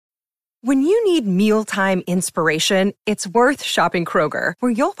When you need mealtime inspiration, it's worth shopping Kroger,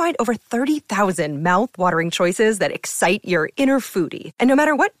 where you'll find over 30,000 mouth-watering choices that excite your inner foodie. And no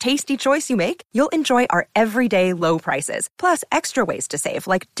matter what tasty choice you make, you'll enjoy our everyday low prices, plus extra ways to save,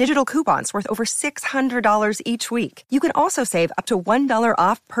 like digital coupons worth over $600 each week. You can also save up to $1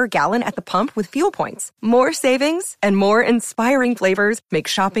 off per gallon at the pump with fuel points. More savings and more inspiring flavors make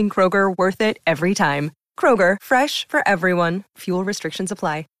shopping Kroger worth it every time. Kroger, fresh for everyone. Fuel restrictions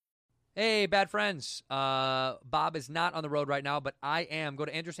apply. Hey, bad friends. Bob is not on the road right now, but I am. Go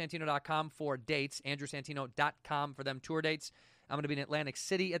to andrewsantino.com for dates, andrewsantino.com for them tour dates. I'm going to be in Atlantic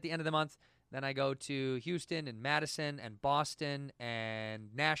City at the end of the month. Then I go to Houston and Madison and Boston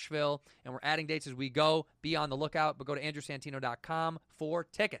and Nashville, and we're adding dates as we go. Be on the lookout, but go to andrewsantino.com for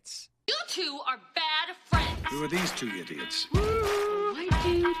tickets. You two are bad friends. Who are these two idiots? A white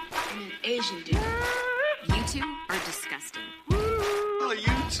dude and an Asian dude. You two are disgusting. Well,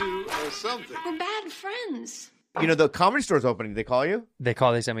 you two are something. We're bad friends. You know, the Comedy Store's opening. They call you? They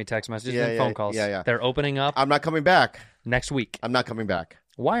send me text messages and phone calls. Yeah. They're opening up I'm not coming back. next week. I'm not coming back.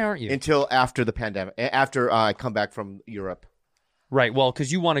 Why aren't you? Until after the pandemic. After I come back from Europe. Right, well,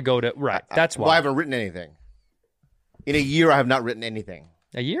 because you want to go to... Right, that's why. Well, I haven't written anything. In a year, I have not written anything.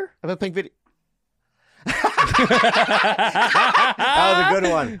 A year? I've been playing video. That was a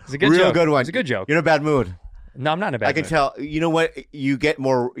good one. It's a good Real joke. good one. It's a good joke. You're in a bad mood. No, I'm not in a bad mood. I can tell. You know what? You get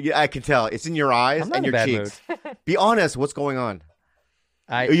more. I can tell. It's in your eyes I'm not and in your a bad cheeks. Be honest. What's going on?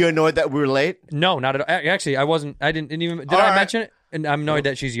 Are you annoyed that we were late? No, not at all. Actually, I wasn't. I didn't even. Did I mention it? And I'm annoyed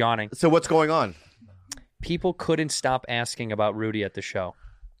that she's yawning. So what's going on? People couldn't stop asking about Rudy at the show.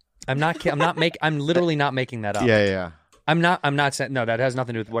 I'm literally not making that up. Yeah. I'm not saying. No, that has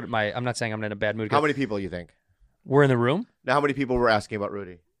nothing to do with what my. I'm not saying I'm in a bad mood. How many people you think? We're in the room. Now, how many people were asking about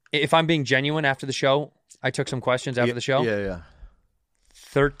Rudy? If I'm being genuine, after the show, I took some questions after the show. Yeah.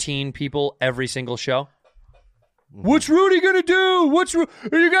 13 people every single show. What's Rudy gonna do?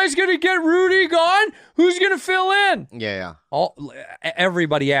 Are you guys gonna get Rudy gone? Who's gonna fill in? Yeah.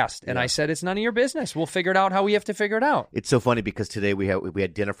 Everybody asked, and I said it's none of your business. We'll figure it out how we have to figure it out. It's so funny because today we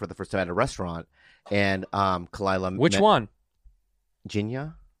had dinner for the first time at a restaurant, and Kalila. Which one?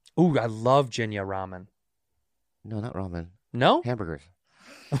 Jinya. Ooh, I love Jinya ramen. No, not ramen. No? Hamburgers.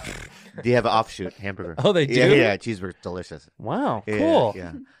 They have an offshoot hamburger. Oh, they do? Yeah, cheeseburger, delicious. Wow, cool.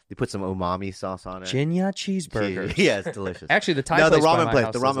 Yeah. They put some umami sauce on it. Jinya cheeseburgers. Yeah, it's delicious. Actually, the Thai the place by ramen my place.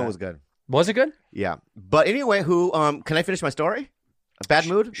 house The does ramen that. was good. Was it good? Yeah. But anyway, can I finish my story? A bad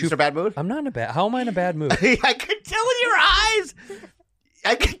mood? Mr. Bad Mood? I'm not in a bad. How am I in a bad mood? I can tell with your eyes.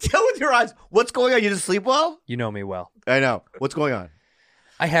 I can tell with your eyes. What's going on? You didn't sleep well? You know me well. I know. What's going on?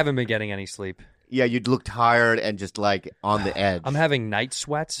 I haven't been getting any sleep. Yeah, you look tired and just like on the edge. I'm having night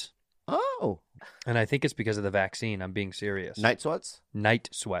sweats. Oh. And I think it's because of the vaccine. I'm being serious. Night sweats? Night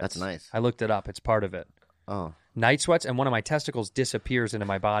sweats. That's nice. I looked it up. It's part of it. Oh. Night sweats, and one of my testicles disappears into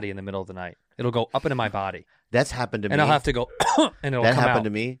my body in the middle of the night. It'll go up into my body. That's happened to me. And I'll have to go, and it'll that come happened out. to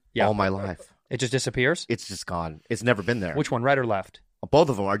me Yeah. all my life. It just disappears? It's just gone. It's never been there. Which one, right or left? Both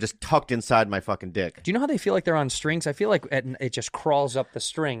of them are just tucked inside my fucking dick. Do you know how they feel like they're on strings? I feel like it just crawls up the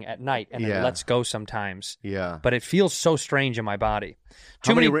string at night and then lets go sometimes. Yeah. But it feels so strange in my body.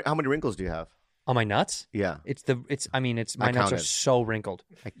 How many wrinkles do you have? On my nuts? Yeah. My nuts are counted. so wrinkled.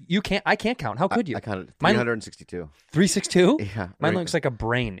 I can't count. How could you? I counted Mine- 362. 362? Yeah. Mine looks like a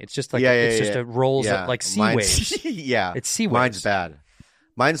brain. It's just like it rolls up like sea Mine's- waves. Yeah. It's sea waves. Mine's bad.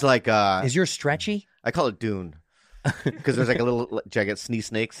 Mine's like Is yours stretchy? I call it Dune. Because there's like a little giant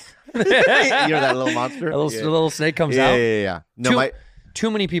snakes. You know that little monster? A little snake comes out? Yeah. No, Too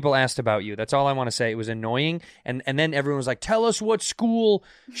many people asked about you. That's all I want to say. It was annoying. And then everyone was like, tell us what school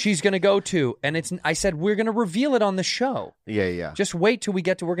she's going to go to. And I said, we're going to reveal it on the show. Yeah. Just wait till we're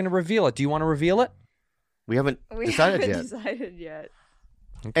going to reveal it. Do you want to reveal it? We haven't decided yet.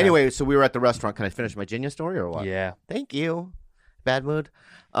 Okay. Anyway, so we were at the restaurant. Can I finish my Jinya story or what? Yeah. Thank you. Bad mood.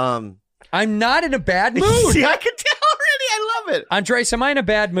 I'm not in a bad mood. See, I can tell already. I love it. Andres, am I in a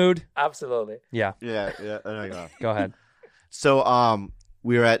bad mood? Absolutely. Yeah. Yeah. I know you are. Go ahead. So,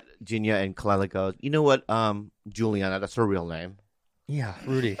 we were at Jinya and Kalila goes, you know what, Juliana, that's her real name. Yeah,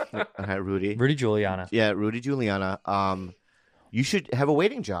 Rudy. Rudy. Rudy Giuliana. Yeah, Rudy Juliana. You should have a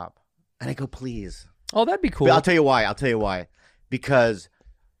waiting job. And I go, please. Oh, that'd be cool. But I'll tell you why. Because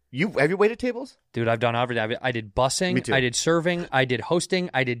have you waited tables? Dude, I've done everything. I did busing. Me too. I did serving. I did hosting.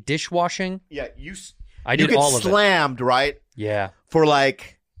 I did dishwashing. Yeah, I did get all of it. slammed, right? Yeah. For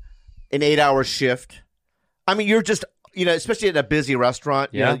like an 8-hour shift. I mean, you're just, especially at a busy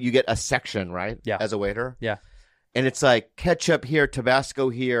restaurant, Yeah. you get a section, right? Yeah. As a waiter. Yeah. and it's like ketchup here, Tabasco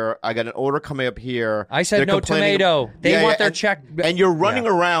here. I got an order coming up here. I said They're no complaining- tomato. They want their and, check. and you're running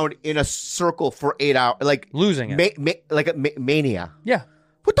around in a circle for 8 hours, like Losing it. like a mania. Yeah.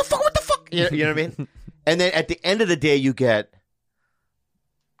 What the fuck? What the fuck? You know what I mean? And then at the end of the day, you get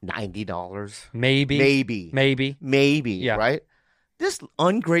 $90. Maybe. Maybe. Yeah. Right. This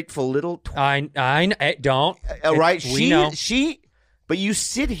ungrateful little. I don't. Right. We know. But you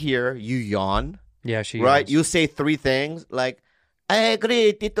sit here, you yawn. Yeah, she Right. is. You say 3 things like, I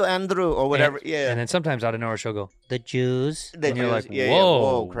agree, Tito Andrew, or whatever. And, yeah. And then sometimes out of nowhere she'll go, the Jews. The and you're Jews, like, yeah,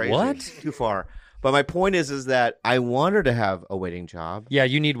 whoa, crazy. what? Too far. But my point is that I want her to have a waiting job. Yeah,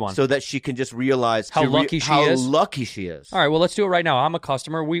 you need one. So that she can just realize How lucky she how is? lucky she is. All right, well, let's do it right now. I'm a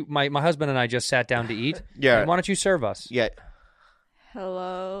customer. My husband and I just sat down to eat. Yeah. Why don't you serve us? Yeah.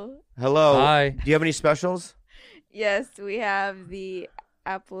 Hello. Hello. Hi. Do you have any specials? Yes, we have the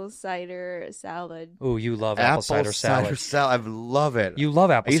apple cider salad. Ooh, you love apple cider salad. I love it. You love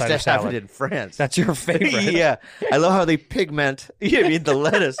I apple used cider to have salad. it in France. That's your favorite. Yeah. I love how they pigment. I mean, the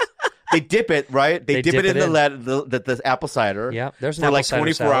lettuce. They dip it, right? They dip it in the apple cider. Yeah, there's an for apple like cider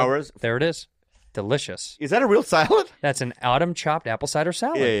 24 salad. hours. There it is. Delicious. Is that a real salad? That's an autumn chopped apple cider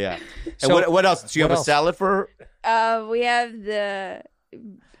salad. Yeah. And So, what else? Do you what have else? a salad for? We have the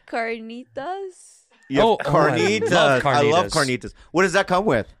carnitas, You have Oh, carnitas. I love carnitas. carnitas. What does that come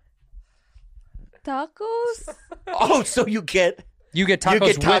with? tacos. Oh, so you get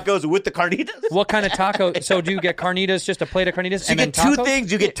tacos with the carnitas? What kind of taco? So do you get carnitas, just a plate of carnitas, So you and get then two tacos?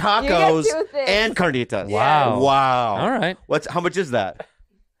 things. You get tacos two things. and carnitas. Wow. Wow. All right. How much is that?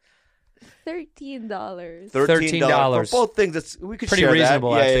 $13. $13. For both things. We could Pretty share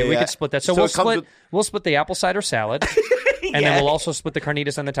reasonable, that. Yeah, actually. yeah, We yeah. could split that. So, it comes we'll split the apple cider salad, and then we'll also split the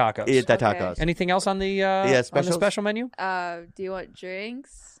carnitas and the tacos. with the Okay. tacos. Anything else on the on the specials? special menu? Do you want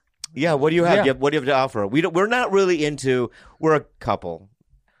drinks? Yeah. What do you have? Yeah. What do you have to offer? We're not really into. We're a couple,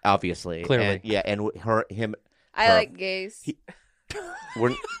 obviously. Clearly. And him. I Her. like gays.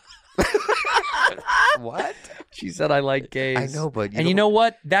 We're. What? She said, "I like gays." I know, but you know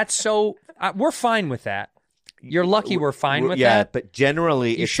what? That's so. We're fine with that. You're lucky we're fine with yeah, that. but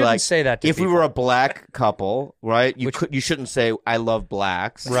generally You it's shouldn't like say that to if we people. were a black couple, right? You shouldn't say I love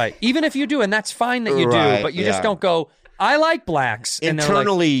blacks. Right. Even if you do, and that's fine that you Right, do, but you just yeah. don't go, I like blacks. And they're like,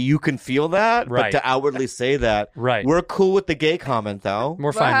 Internally, you can feel that, Right. but to outwardly say that, Right. We're cool with the gay comment, though.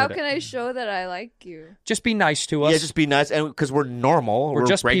 we're But fine how with can it. I show that I like you? Just be nice to us. Yeah, just be nice, and because we're normal, we're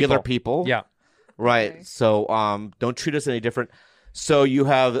just regular people. people. Yeah. Right. Okay. So, don't treat us any different. So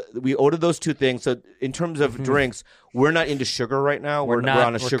we ordered those two things. So in terms of drinks, we're not into sugar right now. We're not. We're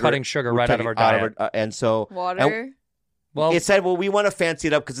on a We're sugar. cutting sugar we're right out of cutting our diet. and so Water. Well, it said, well, we want to fancy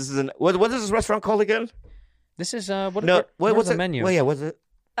it up because this is what is this restaurant called again? this is No, what's what's the it? menu? Well, yeah, what's it?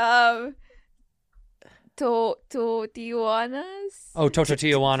 Tijuana's. Oh, Toto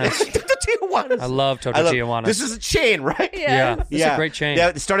Tijuana's. Tijuana's. I love Toto Tijuana's. This is a chain, right? Yeah, Yes. it's a great chain. Yeah,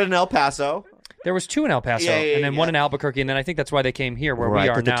 it started in El Paso. There was two in El Paso, Yeah, yeah, and then yeah. one in Albuquerque, and then I think that's why they came here, where we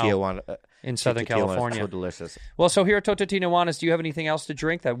are now Tijuana, in Southern Tijuana is California. So delicious. Well, so here at Toto Tijuana's, do you have anything else to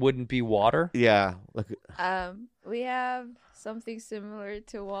drink that wouldn't be water? Yeah. Look, We have something similar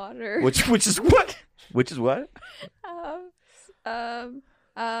to water. which is what? Which is what?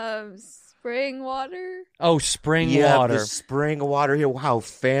 Spring water. Oh, spring Yeah, water. the spring water here. Wow,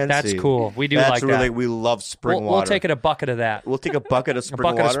 fancy. That's cool. We do That's like really, that. we love spring We'll water. take it a bucket of that. We'll take a bucket of A spring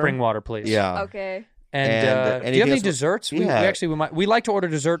bucket water. of spring water, please. Yeah. Okay. And, And, do you have anything any else? desserts? Yeah. We like to order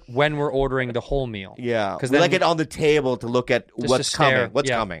dessert when we're ordering the whole meal. Yeah. 'Cause We then like it on the table to look at Just what's to stare. coming. What's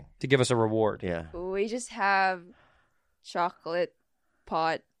Yeah, coming. to give us a reward. Yeah. We just have chocolate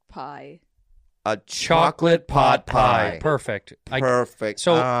pot pie. A chocolate pot pie. Perfect. Perfect.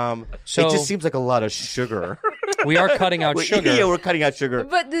 so- it just seems like a lot of sugar. We are cutting out sugar. Yeah, we're cutting out sugar.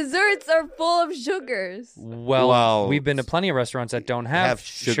 But desserts are full of sugars. Well, we've been to plenty of restaurants that don't have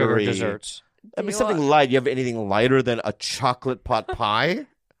sugar sugary- desserts. I mean, Do you something want- light. You have anything lighter than a chocolate pot pie?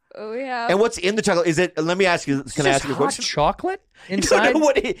 We have. And what's in the chocolate? Is it? Let me ask you. Can I Just ask you a hot question? chocolate No, inside?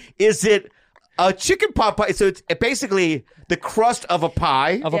 no, is it? A chicken pot pie. So it's basically the crust of a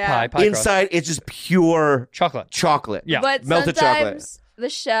pie. Of a Yeah. pie crust. Inside, it's just pure Chocolate. chocolate. Yeah. But melted chocolate. sometimes the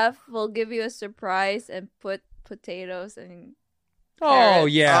chef will give you a surprise and put potatoes and. Oh,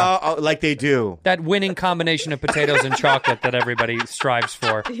 Carrots. yeah. Like they do. That winning combination of potatoes and chocolate that everybody strives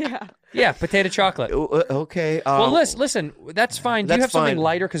for. Yeah. Yeah, potato chocolate. Okay. Well, listen, that's fine. Do you That's have something fine.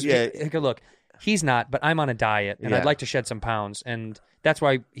 lighter? Because, Yeah. look, he's not, but I'm on a diet, and Yeah. I'd like to shed some pounds. And that's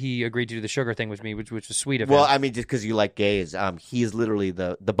why he agreed to do the sugar thing with me, which was sweet of Well, him. I mean, just because you like gays, he's literally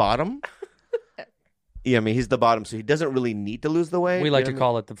the bottom. Yeah, I mean, he's the bottom, so he doesn't really need to lose the weight. We like to you know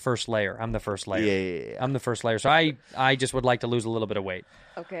call it the first layer. I'm the first layer. Yeah. I'm the first layer. So I just would like to lose a little bit of weight.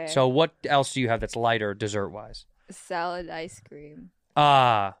 Okay. So what else do you have that's lighter dessert-wise? salad ice cream.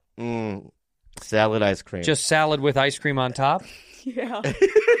 Ah, Salad ice cream. just salad with ice cream on top? Yeah.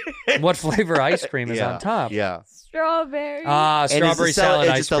 What flavor ice cream is yeah. on top? Yeah. Strawberry. Ah, And it's a strawberry salad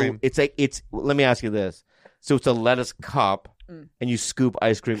it's ice just a- cream. it's. Let me ask you this: so it's a lettuce cup, and you scoop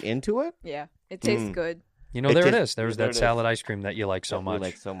ice cream into it. Yeah. It tastes good. You know, It there it tastes- is. There's there that it is. salad ice cream that you like so We much.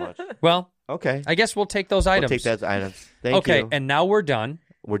 like so much. Well, Okay. I guess we'll take those We'll items. take those items. Thank okay, you. and now we're done.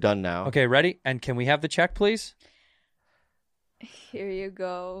 We're done now. Okay, ready? And can we have the check, please? Here you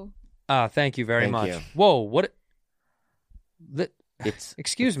go. Thank you very Thank much. you. Whoa, what? It's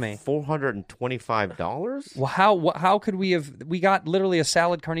Excuse me. $425. Well, how could we have? We got literally a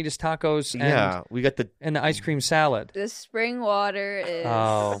salad, carnitas tacos, and, Yeah, we got the. and the ice cream salad. The spring water is.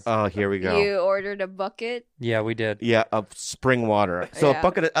 Oh, Here we go. You ordered a bucket. yeah, we did. Yeah, of spring water. So Yeah. a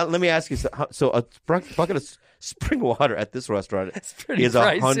bucket. Let me ask you. So a bucket of spring water at this restaurant pretty is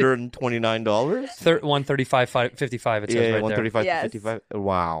pricey. $129. 135.55. It says Yeah, right there. 135, Yes. 55.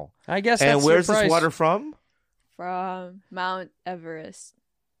 Wow. I guess. And that's where's your this price. water from? From Mount Everest.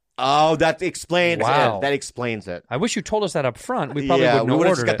 Oh, that explains Wow. it. That explains it. I wish you told us that up front. We probably Yeah, wouldn't we have would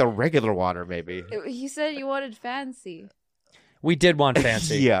have just ordered got it. the regular water, maybe. He said you wanted fancy. We did want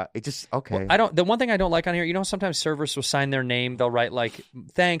fancy. Yeah, it just okay. The one thing I don't like on here, you know, sometimes servers will sign their name. They'll write like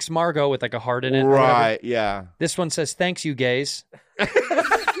 "Thanks, Margot" with like a heart in it. or whatever. Right? Yeah, This one says "Thanks, you gays."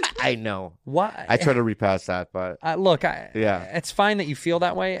 I know. Why? I try to repass that, but Look, Yeah. it's fine that you feel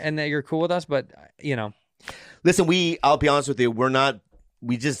that way and that you're cool with us, but you know, listen, I'll be honest with you,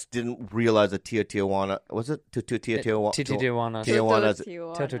 we just didn't realize that Tijuana was it Tijuana Tijuana. Tijuana's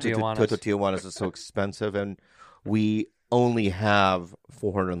Tijuana. Tijuana. Tijuana's is so expensive, and we only have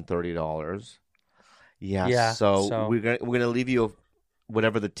 $430. Yeah, so so- we're gonna leave you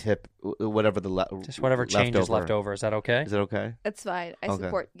whatever the tip, whatever the Just whatever change is left over. Is that okay? Is it okay? It's fine. I Okay.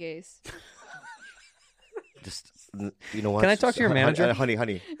 support gays. Just you know what? Can I talk to your manager? honey?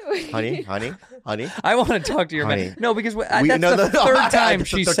 I want to talk to your Honey. man. No, because that's No, the no, third time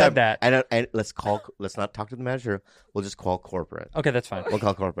that's the she third said time. that. And let's not talk to the manager. We'll just call corporate. Okay, that's fine. We'll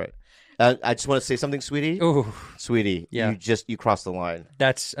call corporate. I just want to say something, sweetie. Ooh, Sweetie, Yeah. you crossed the line.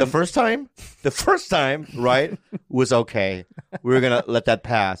 that's The first time, right, was okay. We were gonna let that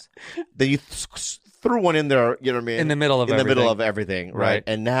pass. Then you threw one in there. You know what I mean? In the middle of the middle everything. of everything, right? Right.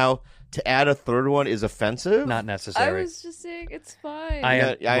 And now to add a third one is offensive. not I necessary. was just saying it's fine.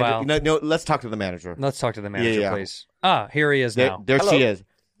 No, let's talk to the manager. Let's talk to the manager, Yeah. please. Here he is There, now. there Hello. she is.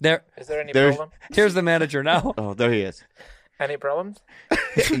 There, Is there any There's- problem? here's the manager now. Oh, there he is. Any problems?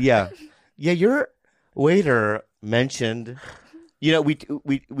 Yeah. Your waiter mentioned. You know,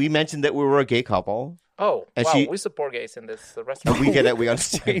 we mentioned that we were a gay couple. Oh, And wow, she- we support gays in this And restaurant. we get it. We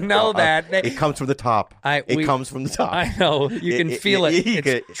understand. We know that. It comes from the top. We- comes from the top. I know you can feel it. you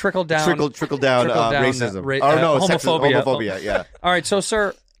It's can- trickle down. Trickle down, homophobia. racism. Homophobia. Yeah. All right, so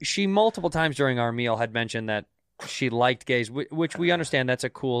sir, she multiple times during our meal had mentioned that she liked gays, which we understand. That's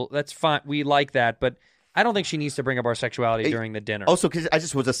fine. We like that, but I don't think she needs to bring up our sexuality during the dinner. Also, because I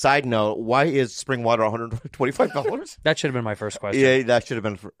just was a side note. Why is spring water $125? That should have been my first question. Yeah, that should have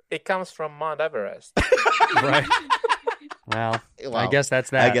been. It comes from Mount Everest. Right. Well, I Wow. guess that's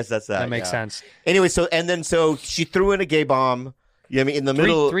that. I guess that's that. That makes yeah. sense. Anyway, so she threw in a gay bomb. Yeah, I mean in the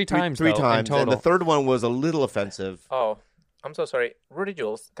middle three times, three though, in times, and total. the third one was a little offensive. Oh, I'm so sorry. Rudy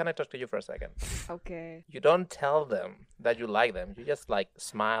Jules, can I talk to you for a second? Okay. You don't tell them that you like them. You just like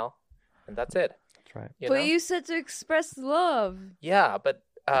smile, and that's it. That's right. You But know? you said to express love. Yeah, but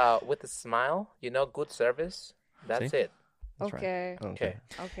with a smile, good service. That's See? it. That's right. Okay. Okay.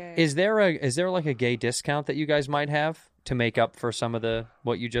 Okay. Is there like a gay discount that you guys might have to make up for some of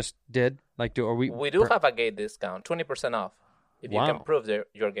what you just did? Like, We do have a gay discount, 20% off, if you Wow. can prove that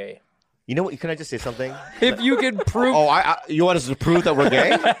you're gay. You know what? Can I just say something? If you can prove, Oh, you want us to prove that we're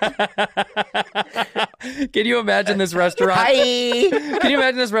gay? can you imagine this restaurant? Hi. Can you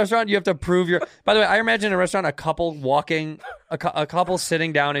imagine this restaurant? You have to prove your. By the way, I imagine a restaurant, a couple walking, a couple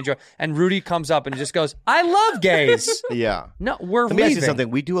sitting down, and Rudy comes up and just goes, "I love gays." Yeah. No, we're Let me ask leaving. you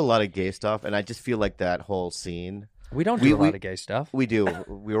something. We do a lot of gay stuff, and I just feel like that whole scene. We don't do We- a lot we- of gay stuff. We do.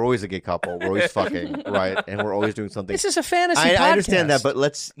 We're always a gay couple. We're always fucking, right? And we're always doing something. This is a fantasy podcast. I understand that, but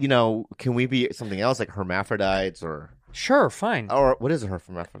let's, can we be something else like hermaphrodites or sure, fine. what is a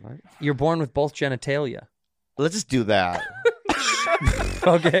hermaphrodite? You're born with both genitalia. Let's just do that.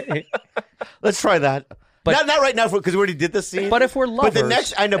 Okay. Let's try that. But- not right now because we already did this scene. But if we're But the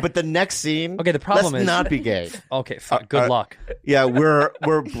lovers- next scene. Okay, the problem let's is- not be gay. Okay, fine. Good luck. Yeah, we're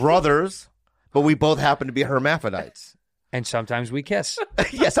brothers, but we both happen to be hermaphrodites. And sometimes we kiss.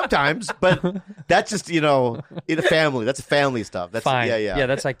 Yeah, sometimes, but that's just in a family. That's family stuff. That's Fine. Yeah.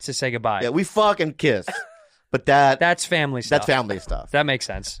 That's like to say goodbye. Yeah, we fuck and kiss, but that's family stuff. That's family stuff. That makes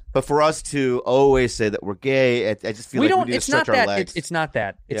sense. But for us to always say that we're gay, I just feel like we need to stretch our legs. It's not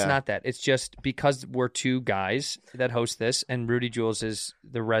that. It's Yeah. not that. It's just because we're two guys that host this, and Rudy Jules is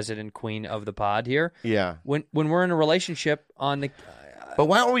the resident queen of the pod here. Yeah. When we're in a relationship on the, But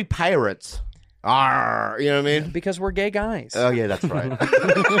why aren't we pirates? Arr, you know what I mean? because we're gay guys. Oh yeah, that's right.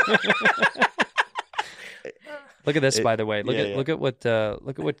 Look at this, by the way. yeah. Look at what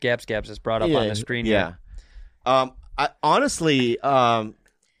Gabs has brought up on the screen Yeah. here. Honestly,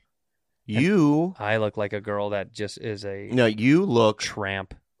 you I look like a girl that just is a you look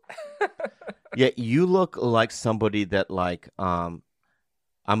tramp. you look like somebody that like I'm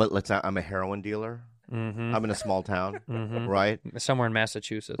a heroin dealer. Mm-hmm. I'm in a small town, right? Somewhere in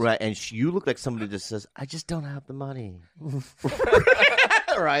Massachusetts. Right, and you look like somebody that says, "I just don't have the money,"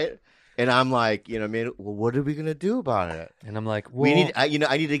 right? And I'm like, you know, what I mean, well, what are we gonna do about it? And I'm like, well, We need, I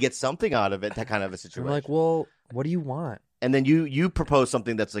need to get something out of it. That kind of a situation. I'm like, well, what do you want? And then you propose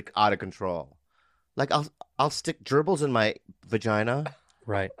something that's like out of control, like I'll stick gerbils in my vagina,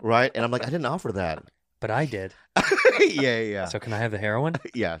 Right. right? And I'm like, I didn't offer that. But I did. yeah. So can I have the heroin?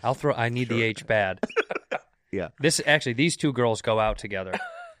 Yeah. I need the H bad. Yeah. These two girls go out together.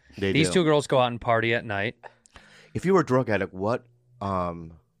 They These do. two girls go out and party at night. If you were a drug addict, what?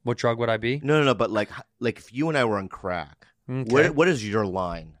 What drug would I be? No. But like if you and I were on crack, Okay. what is your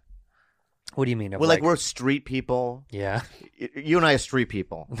line? What do you mean? Well, like we're street people. Yeah. You and I are street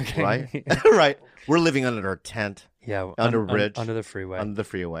people, Okay. right? Right. We're living under a tent, Yeah. Under a bridge. Under the freeway. under the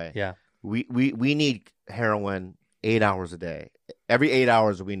freeway. Yeah. We need heroin 8 hours a day. Every 8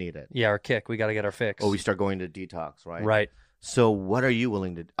 hours we need it. Yeah, our kick. We got to get our fix. Or we start going to detox, right? Right. So what are you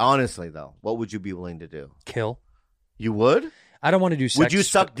willing to? Honestly, though, what would you be willing to do? Kill. You would? I don't want to do sex. Would you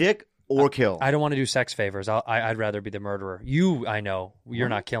suck dick or kill? I don't want to do sex favors. I'd rather be the murderer. I know. You're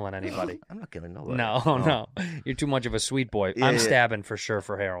not killing anybody. I'm not killing nobody. No. You're too much of a sweet boy. I'm stabbing for sure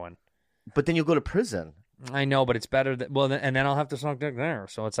for heroin. But then you'll go to prison. I know, but it's better that and then I'll have to suck dick there.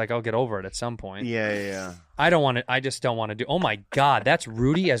 So it's like I'll get over it at some point. Yeah. I don't want to. I just don't want to do. Oh my God, that's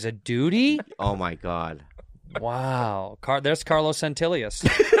Rudy as a duty. Oh my God. Wow, there's Carlos Santelius.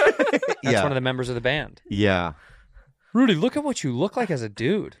 That's Yeah. one of the members of the band. Yeah. Rudy, look at what you look like as a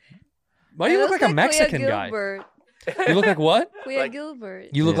dude. Why do you I look like a Mexican Kuya guy? Gilbert. You look like what? Kuya Gilbert.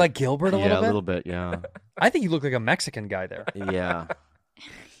 You look like Gilbert a Yeah, little a bit. little bit. Yeah. I think you look like a Mexican guy there. Yeah.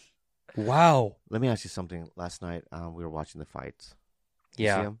 Wow. Let me ask you something. Last night we were watching the fights. You see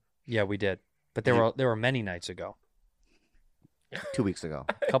Yeah. 'em? Yeah, we did. But there were many nights ago. 2 weeks ago.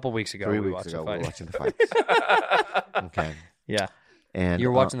 A couple weeks ago, 3 we weeks watched ago, the we were fight. watching the fights. Okay. Yeah. And You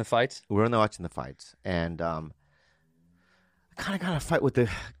were watching the fights? We were watching the fights, and I kind of got a fight with the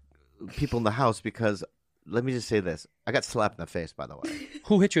people in the house because let me just say this: I got slapped in the face. By the way,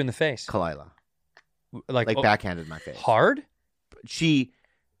 Who hit you in the face? Kalila, Like backhanded my face. hard? She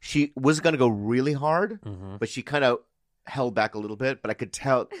was going to go really hard, Mm-hmm. but she kind of held back a little bit. But I could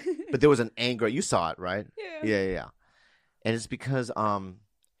tell. But there was an anger. You saw it, right? Yeah. And it's because Rose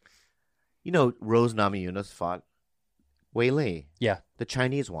Namajunas fought Wei Li, Yeah, the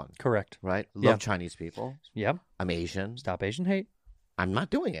Chinese one, correct. right? Yeah. Love Chinese people. Yep. I'm Asian. Stop Asian hate. I'm not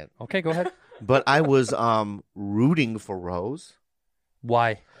doing it. Okay, go ahead. But I was rooting for Rose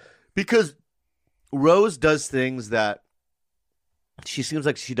Why? because Rose does things that she seems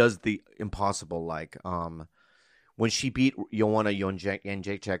like she does the impossible. Like when she beat Joanna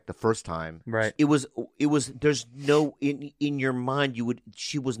Jędrzejczyk the first time, Right. It was. There's no in your mind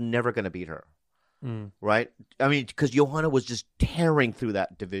she was never going to beat her, right? I mean, because Joanna was just tearing through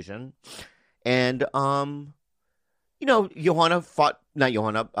that division, and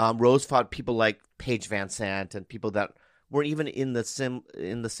Rose fought people like Paige Van Sant and people that weren't even in the same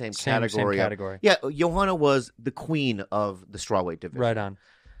category. Same category. Yeah, Joanna was the queen of the strawweight division. Right on.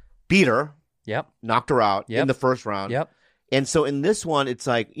 Beat her, Yep. knocked her out Yep. in the first round. Yep. And so in this one, it's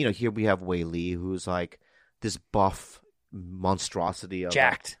like, here we have Wei Li, who's like this buff monstrosity of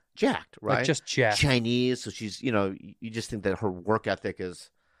Jacked. jacked, right? Like just jacked. Chinese, so she's, you just think that her work ethic is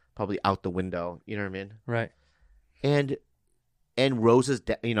probably out the window. You know what I mean? Right. And Rose is,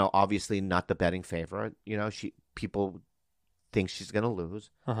 obviously not the betting favorite. People think she's going to lose,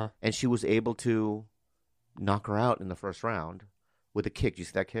 Uh-huh. and she was able to knock her out in the first round with a kick. Do you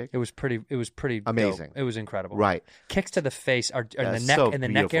see that kick? It was pretty dope. Amazing. It was incredible. Right. Kicks to the face are in the That's neck so and the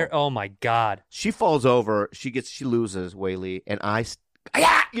neck area. beautiful. Oh my God. She falls over. She loses, Wei Li, and I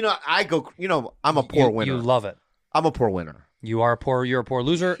go. I'm a poor winner. You love it. I'm a poor winner. You're a poor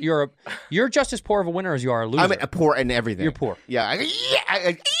loser. You're just as poor of a winner as you are a loser. I'm poor in everything. You're poor. Yeah,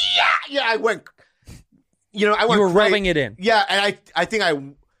 I went. You know, I went. You were crazy. rubbing it in. Yeah, and I think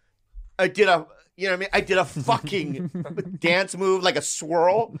I did a. You know what I mean? I did a fucking dance move, like a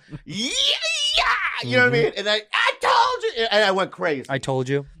swirl. Yeah, you know what I mean? And I told you, and I went crazy. I told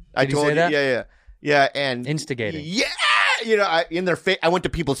you. I Did you told say you, that? yeah, and Instigating. Yeah, you know, in their face. I went to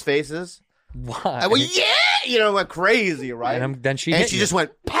people's faces. Why? I went, you know, went crazy, right? And then she and hit she you. just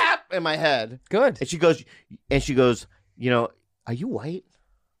went pap in my head. Good. And she goes, you know, are you white?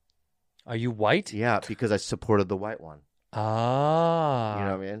 Are you white? Yeah, because I supported the white one. Ah. You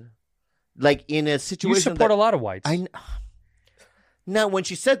know what I mean? Like in a situation. You support a lot of whites. Now, when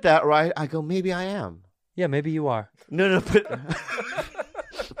she said that, right, I go, maybe I am. Yeah, maybe you are. No,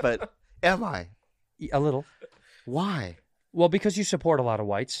 but am I? A little. Why? Well, because you support a lot of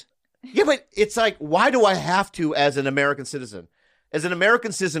whites. Yeah, but it's like, why do I have to as an American citizen? As an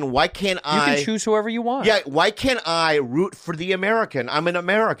American citizen, why can't You I? can choose whoever you want. Yeah, why can't I root for the American? I'm an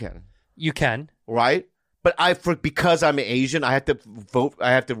American, You can. right? But because I'm Asian, I have to vote.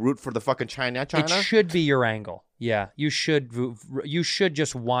 I have to root for the fucking China. It should be your angle. Yeah, you should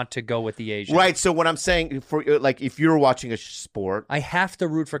just want to go with the Asian. Right. So what I'm saying, for like, if you're watching a sport, I have to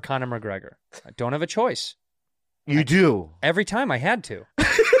root for Conor McGregor. I don't have a choice. you do. Every time I had to.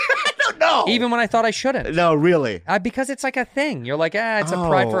 No. Even when I thought I shouldn't. No, really. Because it's like a thing. You're like, it's a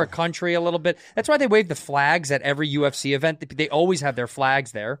pride for Oh. a country a little bit. That's why they wave the flags at every UFC event. They always have their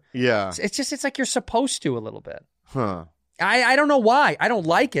flags there. Yeah. It's like you're supposed to a little bit. Huh. I don't know why. I don't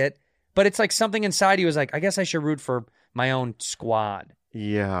like it, but it's like something inside you is like, I guess I should root for my own squad.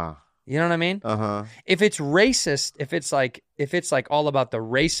 Yeah. You know what I mean? Uh-huh. If it's racist, if it's like all about the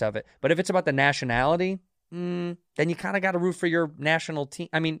race of it, but if it's about the nationality, then you kind of got to root for your national team.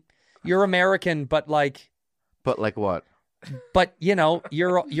 I mean, you're American, but like what? But you know,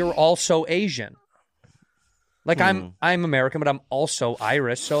 you're also Asian. Like I'm American, but I'm also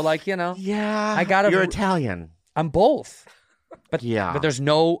Irish. So like, you know, Yeah. I gotta. You're Italian. I'm both. But Yeah. but there's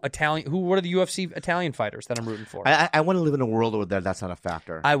no Italian. What are the UFC Italian fighters that I'm rooting for? I want to live in a world where that's not a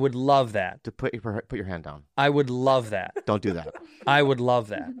factor. I would love that. To put your hand down. I would love that. Don't do that. I would love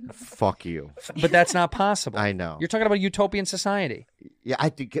that. Fuck you. But that's not possible. I know. You're talking about a utopian society. Yeah, I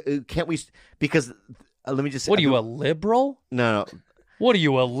think can't we? Because let me just. What are you, a liberal? No. What are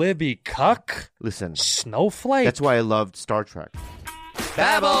you, a libby cuck? Listen, Snowflake? that's why I loved Star Trek.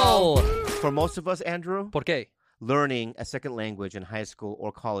 Babble! For most of us, Andrew, ¿Por qué? learning a second language in high school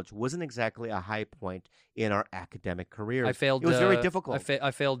or college wasn't exactly a high point in our academic careers. I failed. It was very difficult.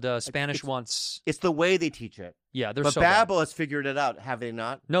 I failed Spanish once. It's the way they teach it. Yeah, they're But so bad. Babbel has figured it out, have they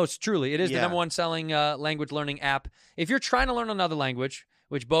not? No, it's truly. It is the Yeah. number one selling language learning app. If you're trying to learn another language,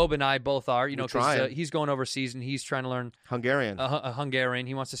 which Bob and I both are, you know, because trying. he's going overseas and he's trying to learn Hungarian. a Hungarian.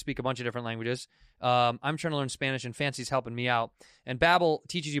 He wants to speak a bunch of different languages. I'm trying to learn Spanish, and Fancy's helping me out. And Babbel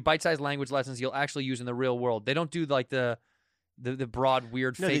teaches you bite-sized language lessons you'll actually use in the real world. They don't do like the broad,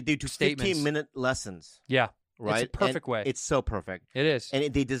 weird, no, fake they do statements. 15-minute lessons, Yeah, right? It's a perfect And way. It's so perfect. It is.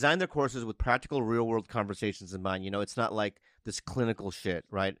 And they design their courses with practical, real-world conversations in mind. You know, it's not like this clinical shit,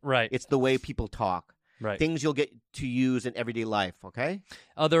 right? Right. It's the way people talk. Right. Things you'll get to use in everyday life, okay?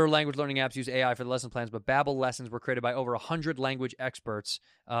 Other language learning apps use AI for the lesson plans, but Babbel lessons were created by over 100 language experts.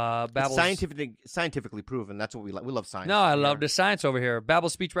 It's Babbel's scientifically proven. That's what we like. We love science. No, I love Yeah. the science over here.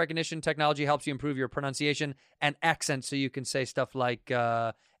 Babbel's speech recognition technology helps you improve your pronunciation and accent, so you can say stuff like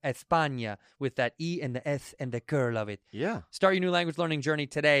España with that E and the S and the curl of it. Yeah. Start your new language learning journey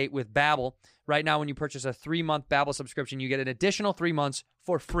today with Babbel. Right now, when you purchase a 3-month Babbel subscription, you get an additional 3 months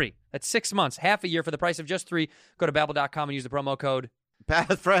for free. That's 6 months, half a year for the price of just 3. Go to Babbel.com and use the promo code.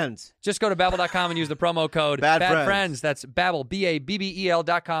 Bad friends. Just go to Babbel.com and use the promo code Bad Friends. Friends. That's Babbel,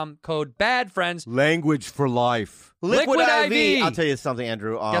 BABBEL.com, code Bad Friends. Language for life. Liquid IV. I'll tell you something,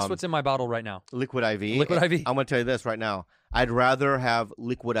 Andrew. Guess what's in my bottle right now? Liquid IV. Liquid IV. I'm going to tell you this right now. I'd rather have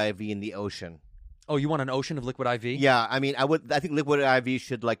Liquid IV in the ocean. Oh, you want an ocean of Liquid IV? Yeah, I mean, I think Liquid IV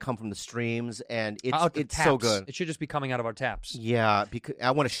should like come from the streams, and Out the it's so taps. good. It should just be coming out of our taps. Yeah, because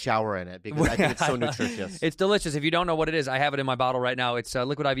I want to shower in it because I think it's so nutritious. It's delicious. If you don't know what it is, I have it in my bottle right now. It's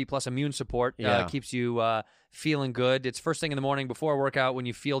Liquid IV plus immune support. Yeah. Keeps you feeling good. It's first thing in the morning before a workout when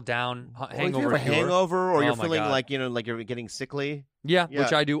you feel down, Or if hangover. you have a cure. hangover, or Oh you're my feeling God. like like you're getting sickly. Yeah, Yeah.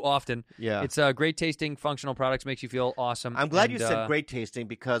 which I do often. Yeah. It's great tasting, functional products, makes you feel awesome. I'm glad And, you said great tasting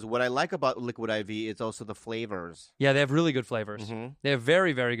because what I like about Liquid IV is also the flavors, Yeah, they have really good flavors. Mhm. They have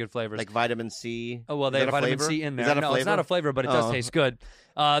very, very good flavors. like vitamin C. Oh, well, Is they that have a vitamin flavor? C in there. Is that a No, flavor? it's not a flavor, but it does Oh. taste good.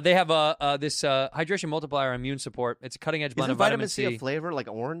 They have this hydration multiplier immune support. It's a cutting edge blend Isn't of vitamin C a flavor like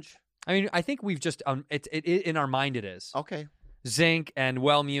orange? I mean, I think we've just it in our mind it is. Okay. Zinc and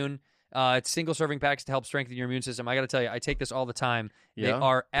Wellmune. It's single serving packs to help strengthen your immune system. I got to tell you, I take this all the time. They Yeah?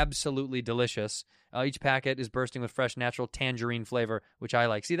 are absolutely delicious. Each packet is bursting with fresh, natural tangerine flavor, which I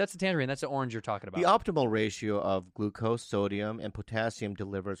like. See, that's the tangerine. That's the orange you're talking about. The optimal ratio of glucose, sodium, and potassium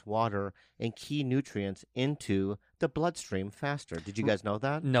delivers water and key nutrients into the bloodstream faster. Did you guys know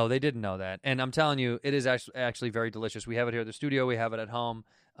that? No, they didn't know that. And I'm telling you, it is actually very delicious. We have it here at the studio. We have it at home.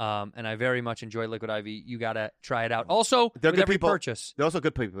 And I very much enjoy Liquid IV. You got to try it out. Also, They're with good every people. purchase. They're also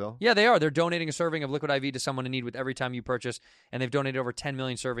good people. Yeah, they are. They're donating a serving of Liquid IV to someone in need with every time you purchase, and they've donated over 10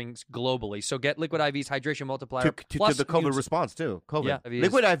 million servings globally. So get Liquid IV's hydration multiplier To plus the COVID immune- response, too. COVID. Yeah, it is.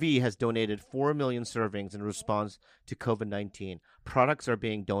 Liquid IV has donated 4 million servings in response to COVID-19. Products are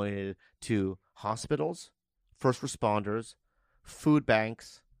being donated to hospitals, first responders, food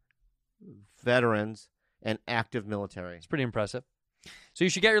banks, veterans, and active military. It's pretty impressive. So you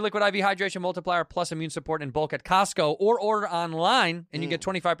should get your Liquid IV hydration multiplier plus immune support in bulk at Costco or order online, and you get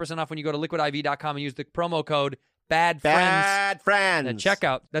 25% off when you go to liquidiv.com and use the promo code BADFRIENDS Bad friends. at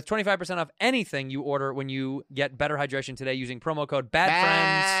checkout. That's 25% off anything you order when you get better hydration today using promo code BADFRIENDS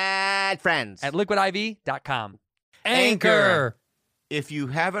Bad friends. at liquidiv.com. Anchor. If you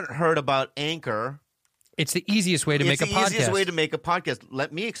haven't heard about Anchor, It's the easiest way to make it's a the podcast. easiest way to make a podcast.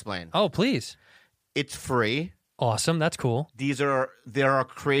 Let me explain. Oh, please. It's free. Awesome. That's cool. There are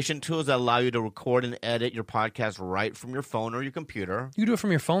creation tools that allow you to record and edit your podcast right from your phone or your computer. You can do it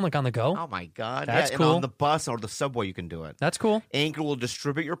from your phone, like on the go. Oh my God. That's yeah, cool. And on the bus or the subway you can do it. That's cool. Anchor will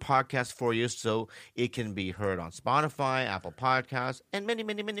distribute your podcast for you so it can be heard on Spotify, Apple Podcasts, and many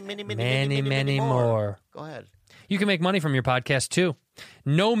more. Go ahead. You can make money from your podcast, too.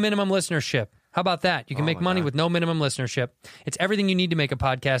 No minimum listenership. How about that? You can make money with no minimum listenership. It's everything you need to make a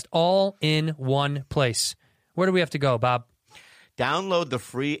podcast all in one place. Where do we have to go, Bob? Download the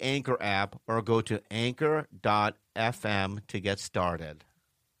free Anchor app or go to anchor.fm to get started.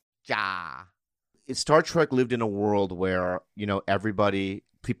 Yeah. Star Trek lived in a world where, everybody,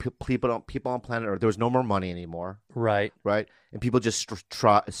 people on planet Earth, there was no more money anymore, Right. right? And people just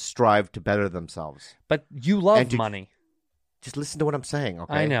strive to better themselves. But you love And to- money. Just listen to what I'm saying,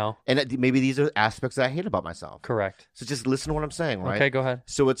 okay? I know. And maybe these are aspects that I hate about myself. Correct. So just listen to what I'm saying, right? Okay, go ahead.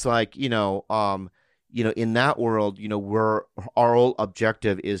 So it's like, in that world, our whole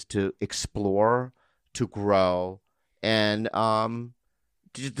objective is to explore, to grow, and to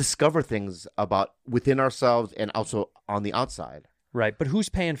just discover things about within ourselves and also on the outside. Right. But who's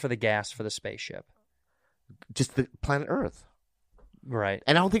paying for the gas for the spaceship? Just the planet Earth. Right.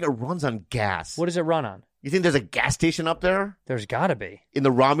 And I don't think it runs on gas. What does it run on? You think there's a gas station up there There's got to be. in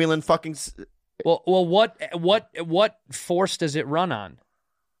the Romulan fucking? Well, what force does it run on?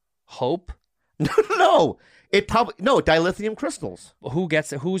 Hope? No, it probably dilithium crystals.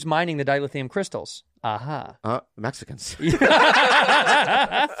 Who's mining the dilithium crystals? Aha. Mexicans.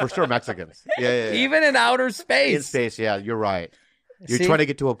 For sure, Mexicans. Yeah. Even in outer space. In space, yeah, you're right. You're See? trying to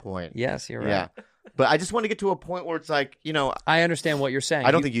get to a point. Yes, you're right. Yeah. But I just want to get to a point where it's like, I understand what you're saying.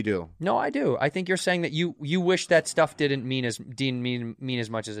 I don't think you do. No, I do. I think you're saying that you wish that stuff didn't mean as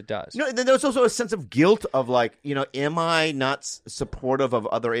much as it does. No, then there's also a sense of guilt of like, am I not supportive of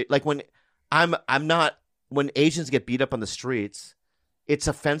other, like when I'm not, when Asians get beat up on the streets, it's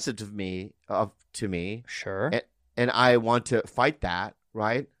offensive to me, Sure. and I want to fight that,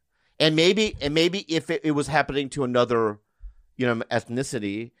 right? And maybe if it was happening to another,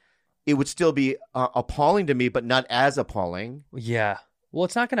 ethnicity, it would still be appalling to me, but not as appalling. Yeah. Well,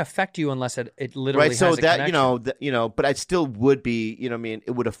 it's not going to affect you unless it literally Right, so has a that connection. but I still would be, it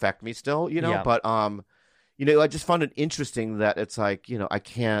would affect me still, Yeah. But I just found it interesting that it's like, I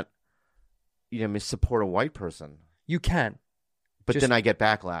can't, support a white person, You can, but then I get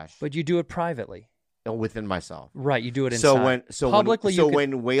backlash, but you do it privately. within myself. Right, you do it inside. Publicly,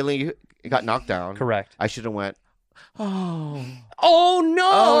 when Whaley got knocked down, correct. I should have went, oh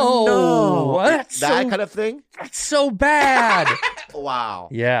no, that so, kind of thing. That's so bad. Wow.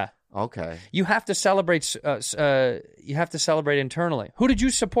 Yeah. Okay. You have to celebrate. You have to celebrate internally. Who did you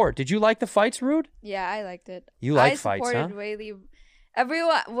support? Did you like the fights, Rude? Yeah, I liked it. You like I fights, huh? supported Whaley.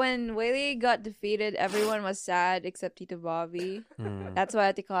 Everyone, when Whaley got defeated, everyone was sad except Tito Bobby. That's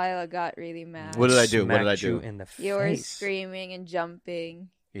why Atikaya got really mad. What did I do? What did I Smacked you do? in the You were face. screaming and jumping.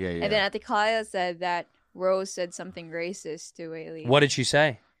 Yeah. And then Atikaya said that Rose said something racist to Whaley. What did she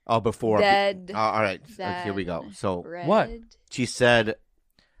say? Oh, before. Dead. All right. Here we go. Then So Red. What? she said,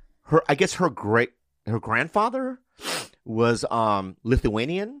 I guess her grandfather was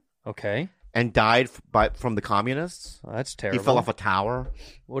Lithuanian Okay. and died from the communists. Well, that's He terrible. fell off a tower.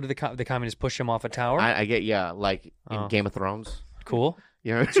 What did the communists push him off a tower? I get, like in Oh. Game of Thrones. Cool.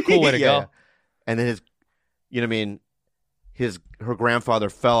 You know, It's a cool way to go. And then you know what I mean? Her grandfather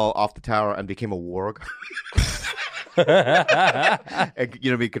fell off the tower and became a warg. And,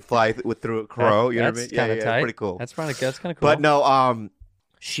 you know, he could fly through a crow. You know what I mean? That's kind of tight. Pretty cool. That's kind of cool. But no,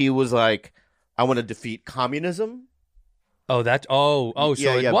 she was like, I want to defeat communism. Oh, that. So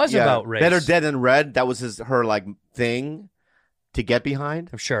it was about race. Better dead than red. That was her like thing to get behind.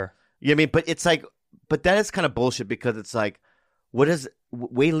 I'm sure. You know what I mean? But it's like, but that is kind of bullshit because it's like, what is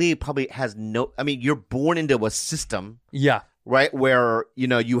Wei Li probably has no. I mean, you're born into a system. Yeah. Right, where you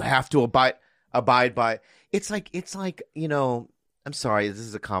know you have to abide by. It's like you know. I'm sorry, this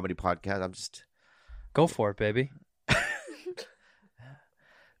is a comedy podcast. I'm just go for it, baby.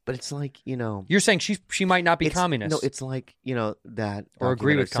 But it's like, you know, you're saying she might not be communist. No, it's like, you know, that or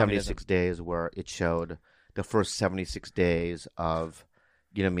agree with 76 days where it showed the first 76 days of,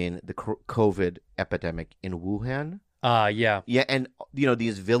 you know, what I mean, the COVID epidemic in Wuhan. Yeah, and you know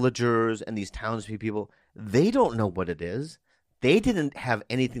these villagers and these townspeople, they don't know what it is. They didn't have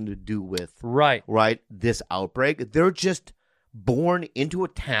anything to do with right this outbreak. They're just born into a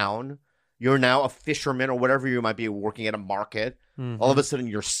town. You're now a fisherman or whatever you might be, working at a market. Mm-hmm. All of a sudden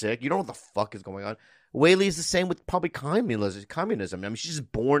you're sick. You don't know what the fuck is going on. Wei Li is the same with probably communism. I mean, she's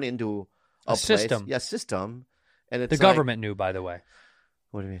just born into a system. Yeah, system. And it's the government knew, by the way.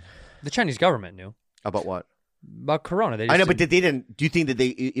 What do you mean? The Chinese government knew. About what? About Corona. I know, but they didn't. Do you think that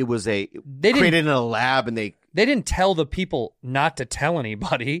it was created in a lab and they didn't tell the people not to tell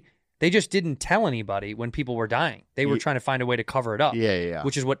anybody. They just didn't tell anybody when people were dying. They were trying to find a way to cover it up. Yeah.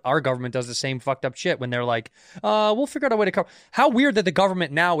 Which is what our government does, the same fucked up shit when they're like, we'll figure out a way to cover. How weird that the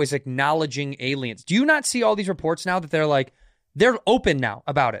government now is acknowledging aliens. Do you not see all these reports now that they're like, they're open now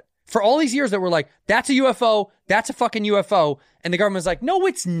about it? For all these years that we're like, that's a UFO, that's a fucking UFO. And the government's like, no,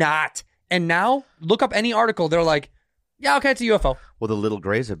 it's not. And now, look up any article, they're like, yeah, okay, it's a UFO. Well, the little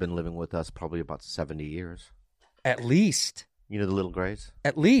Greys have been living with us probably about 70 years. At least. You know the little Greys?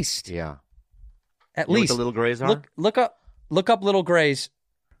 At least. Yeah. At you least. Know what the little Greys are? Look up little Greys.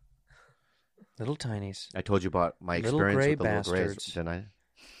 Little tinies. I told you about my experience with the little Greys, didn't I?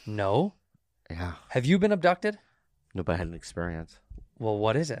 No. Yeah. Have you been abducted? No, but I had an experience. Well,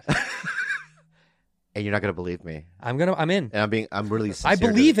 what is it? And you're not gonna believe me. I'm in. And I'm really sincere. I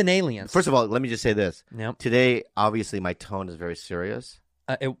believe in aliens. First of all, let me just say this. Yep. Today, obviously, my tone is very serious.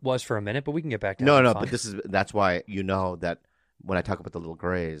 It was for a minute, but we can get back to that. No, but that's why you know that when I talk about the little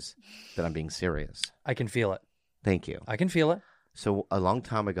Greys, that I'm being serious. I can feel it. Thank you. I can feel it. So a long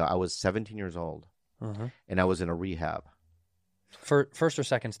time ago, I was 17 years old, and I was in a rehab. First or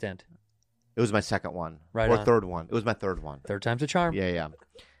second stint? It was my second one. Right or on. Third one. It was my third one. Third time's a charm. Yeah.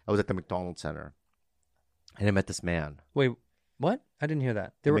 I was at the McDonald's Center, and I met this man. Wait, what? I didn't hear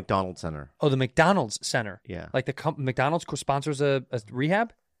that. The McDonald's Center. Oh, the McDonald's Center. Yeah. Like McDonald's sponsors a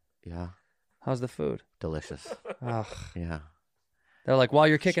rehab? Yeah. How's the food? Delicious. Ugh. Yeah. They're like, while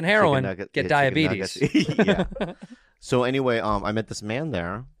you're kicking heroin, get diabetes. Yeah. So anyway, I met this man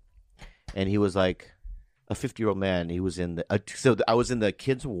there, and he was like a 50-year-old man. He was in I was in the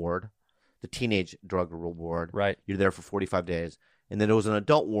kids ward, the teenage drug ward. Right. You're there for 45 days. And then there was an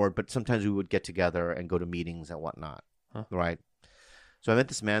adult ward, but sometimes we would get together and go to meetings and whatnot. Huh. Right. So I met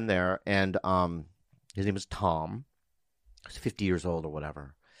this man there, and his name was Tom. He's 50 years old or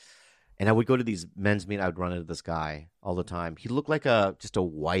whatever. And I would go to these men's meetings. I would run into this guy all the time. He looked like just a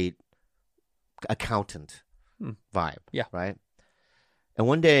white accountant vibe. Yeah. Right. And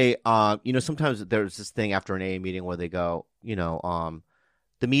one day, sometimes there's this thing after an AA meeting where they go,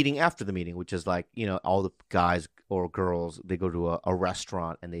 the meeting after the meeting, which is like, all the guys or girls, they go to a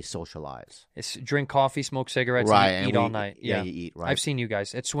restaurant and they socialize. It's drink coffee, smoke cigarettes, right, and eat all night. Yeah, you eat, right? I've seen you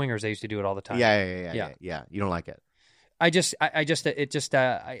guys. At Swingers, they used to do it all the time. Yeah. You don't like it. You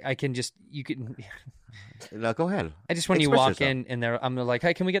can. No, go ahead. I just, when you walk in and I'm like,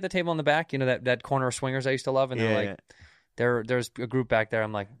 hey, can we get the table in the back? That corner of Swingers I used to love. And they're like, there's a group back there.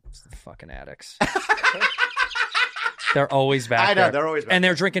 I'm like, it's the fucking addicts. They're always back there. I know, they're always back and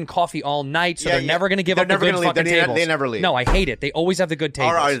they're drinking coffee all night, so they're never going to give up the good fucking tables. They never leave. No, I hate it. They always have the good tables.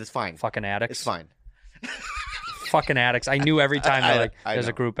 All right, it's fine. Fucking addicts. It's fine. Fucking addicts. I knew every time they're like, there's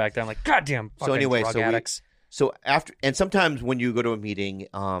a group back there. I'm like, goddamn fucking drug addicts. And sometimes when you go to a meeting,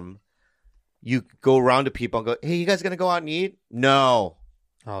 you go around to people and go, hey, you guys going to go out and eat? No.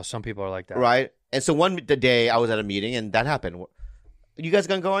 Oh, some people are like that. Right? And so the day I was at a meeting and that happened. You guys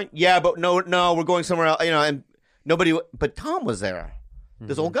going to go on? Yeah, but no, we're going somewhere else. And nobody, but Tom was there.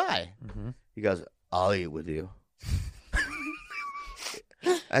 This old guy. Mm-hmm. He goes, I'll eat with you.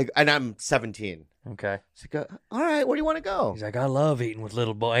 And I'm 17. Okay. He's like, all right, where do you want to go? He's like, I love eating with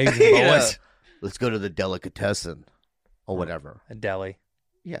little Asian boys. Let's go to the delicatessen or whatever. A deli.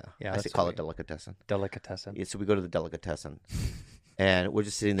 Yeah, Yeah, I that's call sweet. it delicatessen. Delicatessen. Yeah, so we go to the delicatessen, and we're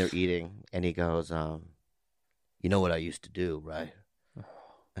just sitting there eating, and he goes, "You know what I used to do, right?"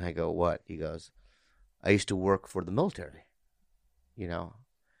 And I go, "What?" He goes, "I used to work for the military, you know."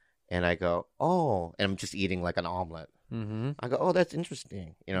 And I go, "Oh," and I'm just eating like an omelet. Mm-hmm. I go, "Oh, that's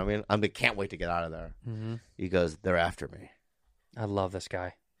interesting." You know what I mean? I can't wait to get out of there. Mm-hmm. He goes, "They're after me." I love this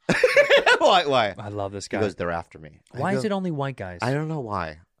guy. Why? I love this He guy. goes, "They're after me." Why is it only white guys? I don't know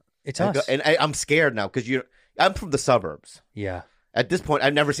why. It's I us. go, and I'm scared now because I'm from the suburbs. Yeah. At this point,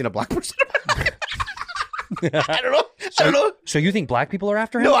 I've never seen a black person. I don't know. I don't know. So you think black people are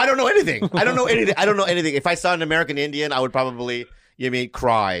after him? No, I don't know anything. I don't know anything. I don't know anything. If I saw an American Indian, I would probably,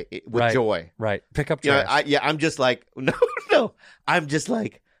 cry with Right. joy. Right. Pick up You know, trash. I'm just like, no. I'm just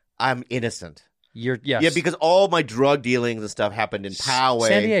like, I'm innocent. Yes. Yeah, because all my drug dealings and stuff happened in Poway.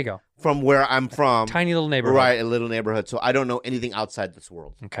 San Diego. From where I'm from. Tiny little neighborhood. Right, a little neighborhood. So I don't know anything outside this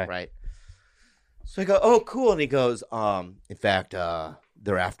world. Okay. Right. So I go, "Oh, cool." And he goes, in fact,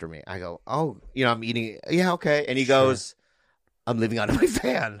 they're after me. I go, "Oh, I'm eating." Yeah, okay. And he goes, "I'm living out of my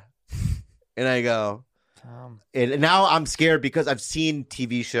van." And I go, and now I'm scared because I've seen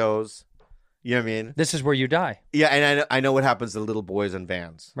TV shows. You know what I mean? This is where you die. Yeah, and I know what happens to little boys in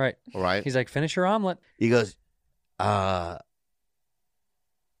vans. Right. Right? He's like, finish your omelet. He goes,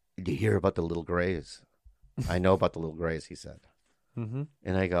 "Do you hear about the little grays?" "I know about the little grays," he said. Mm-hmm.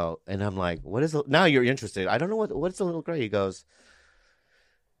 And I go, and I'm like, "What is it?" Now you're interested. I don't know what's the little gray. He goes,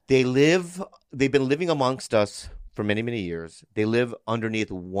 they've been living amongst us for many, many years. They live underneath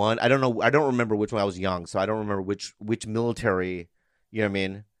one. I don't know. I don't remember which one. I was young, so I don't remember which military,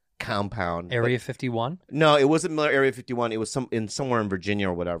 compound. Area 51? No, it wasn't Area 51. It was somewhere in Virginia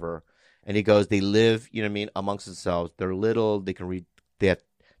or whatever. And he goes, they live, amongst themselves. They're little. They can read. They have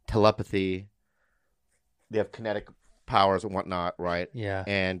telepathy. They have kinetic powers and whatnot, right? Yeah.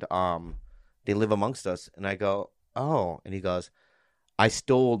 And they live amongst us. And I go, "Oh." And he goes, "I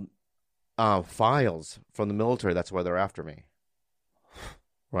stole files from the military. That's why they're after me."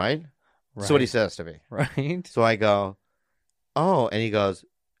 Right? That's what he says to me. Right. So I go, "Oh." And he goes,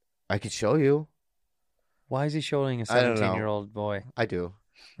 "I could show you." Why is he showing a I don't know. 17-year-old boy? I do.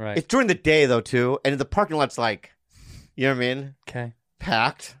 Right. It's during the day, though, too. And the parking lot's like, you know what I mean? Okay.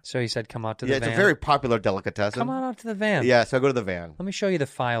 Packed. So he said, come out to the Yeah, van. it's a very popular delicatessen. Come on out to the van. Yeah, so I go to the van. Let me show you the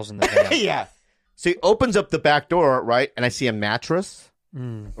files in the van. Yeah. So he opens up the back door, right? And I see a mattress,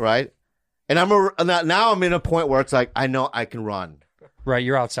 right? And now I'm in a point where it's like, I know I can run. Right,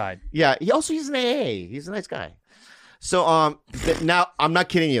 you're outside. Yeah. He's an AA. He's a nice guy. So now I'm not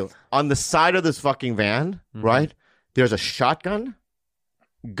kidding you. On the side of this fucking van, right? There's a shotgun,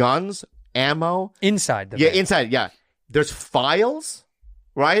 guns, ammo. Inside the Yeah, van. inside. Yeah. There's files,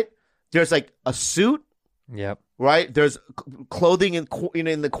 right? There's like a suit, Yep. right? There's clothing in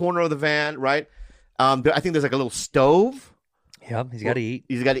the corner of the van, right? I think there's like a little stove. Yep, he's got to eat.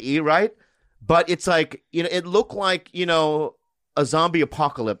 He's got to eat, right? But it's like, it looked like, a zombie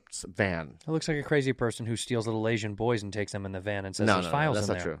apocalypse van. It looks like a crazy person who steals little Asian boys and takes them in the van and says No, there's no, files that's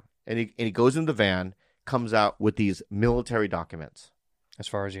in not there. true. And he goes in the van, comes out with these military documents. As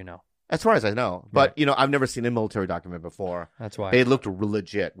far as you know. As far as I know. But, I've never seen a military document before. That's why. They looked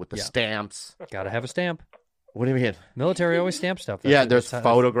legit with the Yeah. stamps. Got to have a stamp. What do you mean? Military always stamp stuff. Yeah, there's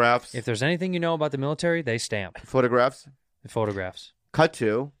photographs. If there's anything you know about the military, they stamp. Photographs. The photographs. Cut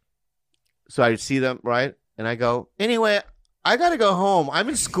to. So I see them, right? And I go, anyway, I got to go home. I'm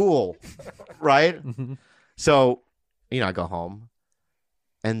in school, right? So, I go home.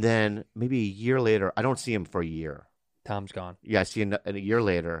 And then maybe a year later, I don't see him for a year. Tom's gone. Yeah, I see him a year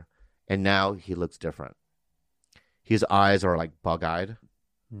later, and now he looks different. His eyes are like bug-eyed.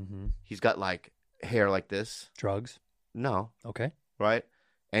 Mm-hmm. He's got like hair like this. Drugs. No, Okay. right?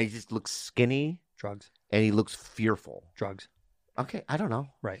 And he just looks skinny, Drugs. and he looks fearful. Drugs. Okay, I don't know.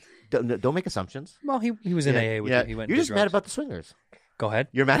 Right. Don't make assumptions. Well, he was in AA with yeah. it. He went You're and just did mad drugs. about the swingers. Go ahead.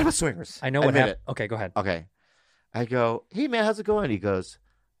 You're mad about swingers. I know what Admit happened. Okay, go ahead. it. Okay. I go, hey, man, how's it going? He goes,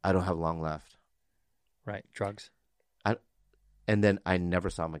 I don't have long left. Right. Drugs. And then I never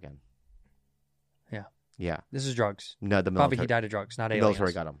saw him again. Yeah. Yeah. This is drugs. No, the Probably military. he died of drugs, not The aliens.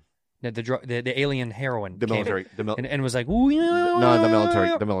 military got him. The alien heroin. The came military. and was like, ooh, yeah. No, the military.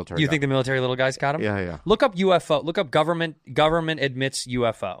 The military. You got think the military little guys got him? him. Yeah. Look up UFO. Look up government admits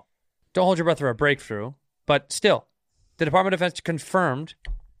UFO. Don't hold your breath for a breakthrough, but still, the Department of Defense confirmed.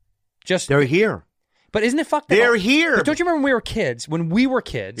 They're here. But isn't it fucked up? They're here. But don't you remember when we were kids? When we were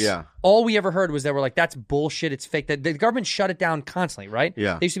kids, Yeah. all we ever heard was that we're like, that's bullshit. It's fake. The government shut it down constantly, right?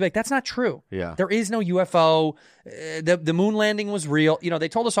 Yeah. They used to be like, that's not true. Yeah. There is no UFO. The moon landing was real. They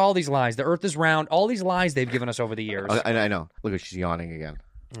told us all these lies. The Earth is round. All these lies they've given us over the years. I know. Look, she's yawning again.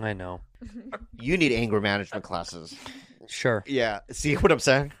 I know. You need anger management classes. Sure. Yeah. See what I'm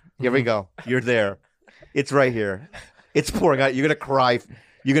saying? Here we go. You're there. It's right here. It's pouring out. You're gonna cry.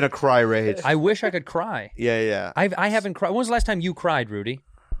 You're gonna cry, Rage. I wish I could cry. Yeah. I haven't cried. When was the last time you cried, Rudy?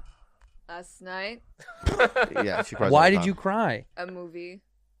 Last night, Yeah. She cries all Why the did time. you cry? a movie.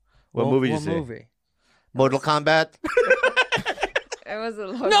 What movie did you What see? movie? Mortal Kombat. It was a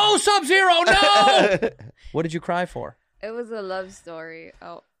love. No, Sub-Zero, no! What did you cry for? It was a love story.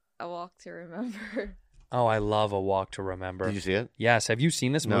 A Walk to Remember. Oh, I love A Walk to Remember. Did you see it? Yes. Have you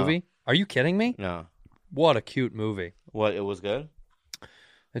seen this No. movie? Are you kidding me? No. What a cute movie. What? It was good.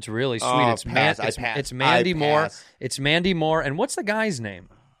 It's really sweet. Oh, it's pass. I it's, pass. it's Mandy I Moore. pass. It's Mandy Moore. And what's the guy's name?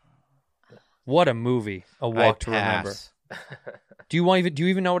 What a movie. A Walk to Remember. Do you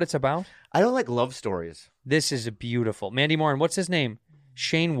even know what it's about? I don't like love stories. This is a beautiful. Mandy Moore, and what's his name?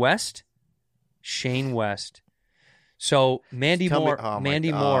 Shane West? Shane West. So Mandy Tell me- Moore, oh my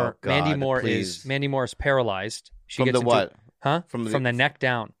Mandy God. Moore, Oh, Mandy God, Moore please. is paralyzed. She From gets the into- what? Huh? From From the- the neck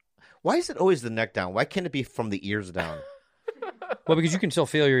down. Why is it always the neck down? Why can't it be from the ears down? Well, because you can still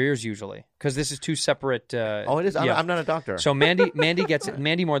feel your ears usually, because this is two separate. Oh, it is. yeah. I'm not a doctor. So Mandy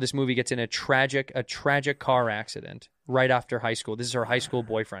Moore. This movie gets in a tragic car accident right after high school. This is her high school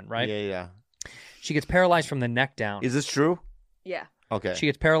boyfriend, right? Yeah. She gets paralyzed from the neck down. Is this true? Yeah. Okay. She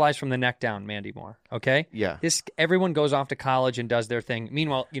gets paralyzed from the neck down, Mandy Moore. Okay. Yeah. Everyone goes off to college and does their thing.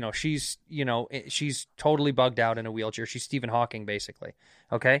 Meanwhile, she's totally bugged out in a wheelchair. She's Stephen Hawking, basically.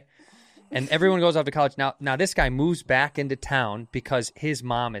 Okay. And everyone goes off to college. Now this guy moves back into town because his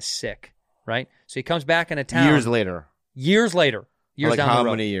mom is sick, right? So he comes back into town. Years later. Years Like down how the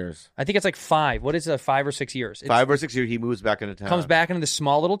road. many years? I think it's like 5. What is it? 5 or 6 years? 5 or 6 years. He moves back into town. Comes back into this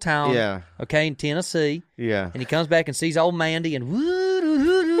small little town. Yeah. Okay, in Tennessee. Yeah. And he comes back and sees old Mandy and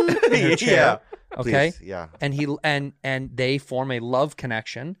in her chair. Yeah. Okay. Please. Yeah. And they form a love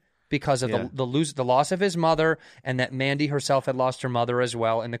connection because of Yeah. the loss of his mother, and that Mandy herself had lost her mother as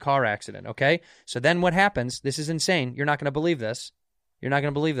well in the car accident. Okay. So then what happens? This is insane. You're not going to believe this.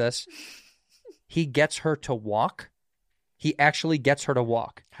 He gets her to walk. He actually gets her to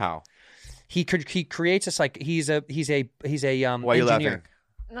walk. How? He creates this, like he's a Why are you laughing? engineer.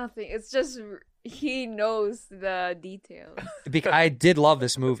 Nothing. It's just he knows the details. I did love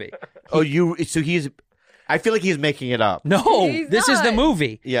this movie. I feel like he's making it up. No, He's this is the not.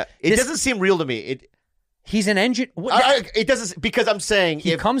 movie. Yeah. It doesn't seem real to me. He's an engineer. It doesn't, because I'm saying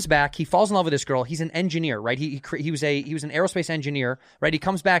He comes back. He falls in love with this girl. He's an engineer, right? He was an aerospace engineer, right? He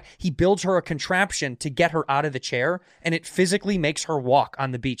comes back. He builds her a contraption to get her out of the chair, and it physically makes her walk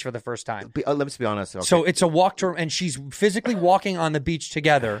on the beach for the first time. let's be honest. Okay. So it's a walk to, and she's physically walking on the beach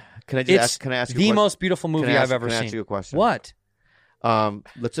together. Can I just It's ask? Can I ask you a the question? most beautiful movie Can I ask- I've ever can I seen. ask you a question? What?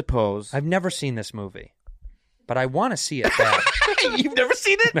 Let's suppose. I've never seen this movie, but I want to see it bad. You've never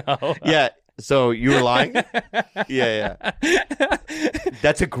seen it? No. Yeah. So you were lying? Yeah.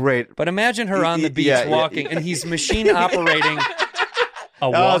 That's a great. But imagine her on the beach Yeah. walking, and he's machine operating a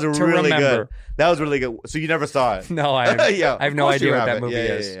That walk was to really remember. good. That was really good. So you never saw it? No, I Yeah, have of no course idea you what that haven't. movie Yeah,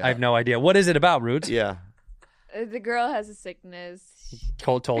 is. yeah. I have no idea. What is it about, Roots? Yeah. The girl has a sickness.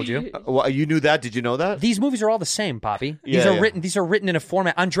 Told you. Well, you knew that? Did you know that? These movies are all the same, Poppy. These Yeah, are yeah. written. These are written in a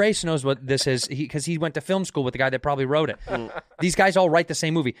format. Andres knows what this is because he went to film school with the guy that probably wrote it. These guys all write the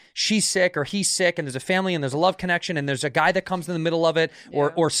same movie. She's sick or he's sick, and there's a family and there's a love connection, and there's a guy that comes in the middle of it,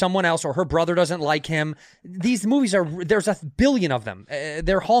 or someone else, or her brother doesn't like him. These movies there's a billion of them.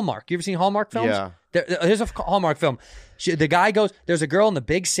 They're Hallmark. You ever seen Hallmark films? Yeah. Here's a Hallmark film. The guy goes, there's a girl in the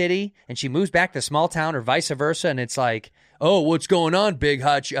big city, and she moves back to a small town, or vice versa, and it's like, oh, what's going on, big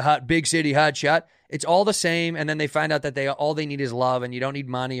big city hot shot? It's all the same, and then they find out that all they need is love, and you don't need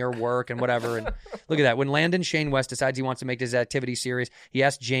money or work and whatever. And look at that. When Landon Shane West decides he wants to make this activity serious, he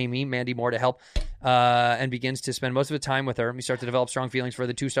asks Jamie, Mandy Moore, to help, and begins to spend most of the time with her. He starts to develop strong feelings for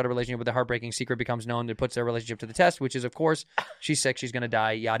the two. Start a relationship, but the heartbreaking secret becomes known that puts their relationship to the test, which is, of course, she's sick, she's going to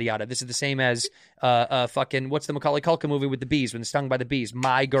die, yada, yada. This is the same as fucking, what's the Macaulay Culkin movie with the bees, when stung by the bees?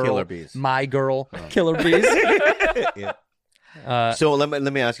 My Girl. Killer Bees. My Girl. Killer Bees. So let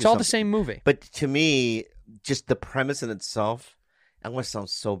me ask you It's all something. the same movie. But to me, just the premise in itself, I'm going to sound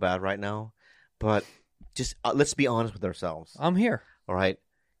so bad right now, but just let's be honest with ourselves. I'm here. All right.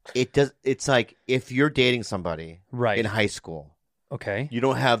 It's like if you're dating somebody Right. in high school, Okay. you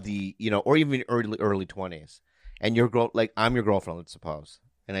don't have the, or even early 20s, and your girl, like I'm your girlfriend, let's suppose.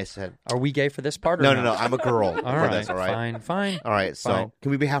 And I said, Are we gay for this part? Or no, not? I'm a girl All for right. this, all right? Fine. All right, so Fine.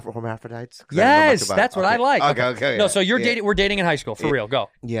 can we be hermaphrodites? 'Cause I don't know much Yes, about that's it. what I Okay. like. Okay. No, yeah. so you're Yeah. dating. We're dating in high school for Yeah. real. Go.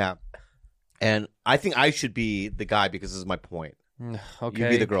 Yeah. And I think I should be the guy because this is my point. Okay. You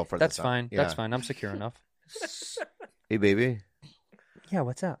be the girl for That's this fine. time. That's Yeah. fine. I'm secure enough. Hey, baby. Yeah,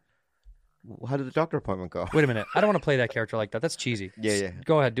 what's up? How did the doctor appointment go? Wait a minute. I don't want to play that character like that. That's cheesy. Yeah.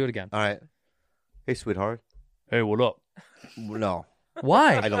 Go ahead. Do it again. All right. Hey, sweetheart. Hey, what up? No,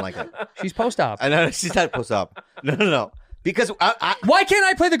 Why? I don't like it. She's post-op. I know she's not post-op. No. Because Why can't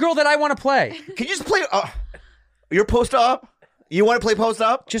I play the girl that I want to play? can you just play? You're post-op. You want to play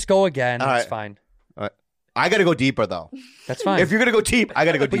post-op? Just go again. All It's right. fine. All right. I got to go deeper though. That's fine. If you're gonna go deep, I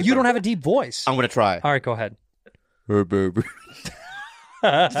got to go deeper. But you don't have a deep voice. I'm gonna try. All right, go ahead. Hey, baby.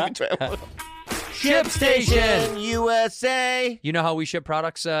 ShipStation. USA. You know how we ship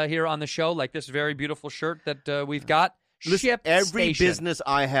products here on the show, like this very beautiful shirt that we've got. Listen, every ShipStation. business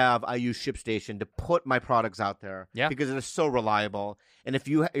I have, I use ShipStation to put my products out there. Yeah. Because it is so reliable. And if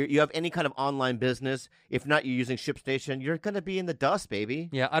you have any kind of online business, if not you're using ShipStation, you're going to be in the dust, baby.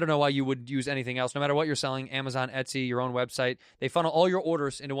 Yeah, I don't know why you would use anything else. No matter what you're selling, Amazon, Etsy, your own website, they funnel all your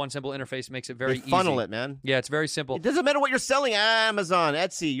orders into one simple interface. Makes it very They funnel easy. it, man. Yeah, it's very simple. It doesn't matter what you're selling. Amazon,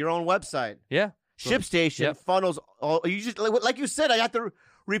 Etsy, your own website. Yeah. ShipStation Yep. funnels all. You just like you said. I have to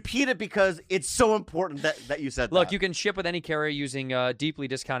repeat it because it's so important that you said Look, that. you can ship with any carrier using deeply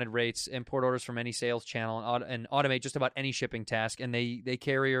discounted rates, import orders from any sales channel, and automate just about any shipping task. And they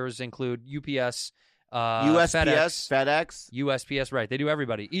carriers include UPS, USPS, FedEx. USPS, right? They do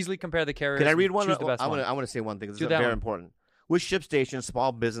everybody. Easily compare the carriers. Can I read one? Choose the best I one. want to say one thing. This Do is that very one. important. With ShipStation,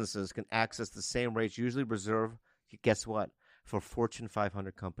 small businesses can access the same rates usually reserved. Guess what? For Fortune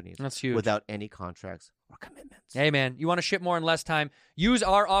 500 companies. That's huge. Without any contracts or commitments. Hey, man, you want to ship more in less time? Use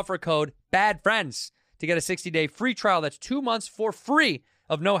our offer code BADFRIENDS to get a 60-day free trial. That's 2 months for free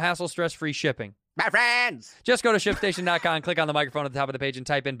of no hassle, stress-free shipping. Bad friends. Just go to ShipStation.com, click on the microphone at the top of the page, and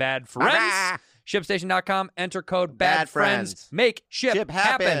type in Bad Friends. Ah. ShipStation.com, enter code Bad BADFRIENDS. Friends. Make ship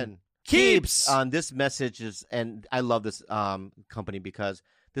happen. Keeps. This message is, and I love this company because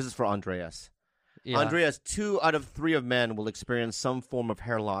this is for Andreas. Yeah. Andreas, 2 out of 3 of men will experience some form of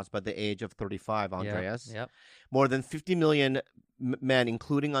hair loss by the age of 35, Andreas. Yep. More than 50 million men,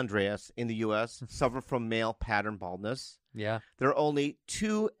 including Andreas, in the U.S., suffer from male pattern baldness. Yeah. There are only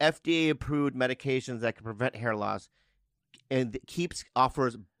 2 FDA-approved medications that can prevent hair loss, and Keeps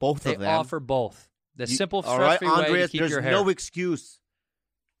offers both They of them. offer both. The simple, all right, stress-free way to Andreas, keep there's your hair. no excuse.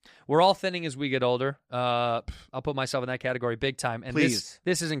 We're all thinning as we get older. I'll put myself in that category big time. And Please.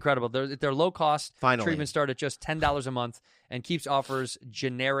 this is incredible. They're low cost. Finally. Treatments start at just $10 a month, and Keeps offers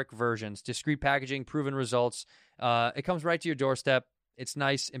generic versions, discreet packaging, proven results. It comes right to your doorstep. It's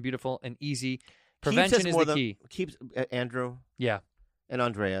nice and beautiful and easy. Prevention is the key. Keeps Andrew Yeah. and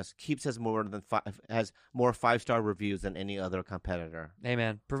Andreas. Keeps has more 5-star reviews than any other competitor. Hey,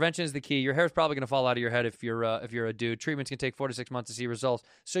 man. Prevention is the key. Your hair's probably going to fall out of your head if you're a dude. Treatments can take 4 to 6 months to see results.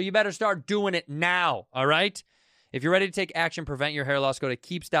 So you better start doing it now, all right? If you're ready to take action, prevent your hair loss, go to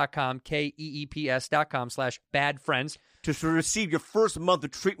Keeps.com, KEEPS.com/badfriends. To receive your first month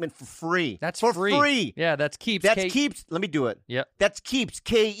of treatment for free. That's for free. free. Yeah, that's Keeps. That's Keeps. Let me do it. Yep. That's Keeps,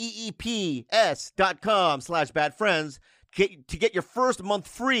 KEEPS.com/badfriends to get your first month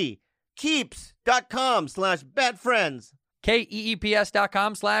free. Keeps.com/badfriends.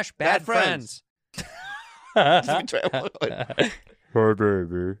 KEEPS.com/badfriends. Hey,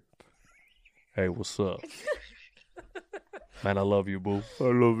 baby. Hey, what's up? Man, I love you, boo. I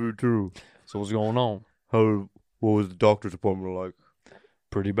love you too. So what's going on? What was the doctor's appointment like?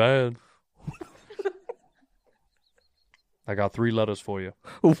 Pretty bad. I got 3 letters for you.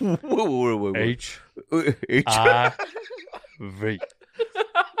 Wait. H H- I V.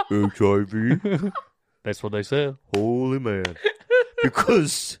 HIV. That's what they said. Holy man.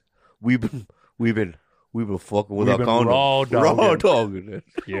 Because we've been fucking with We've our been condom. raw dogging. dogging it.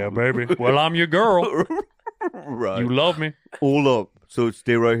 Yeah, baby. Well, I'm your girl. Right. You love me. Hold up. So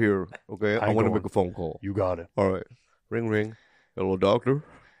stay right here, okay? I ain't want to going. make a phone call. You got it. All right. Ring, ring. Hello, doctor.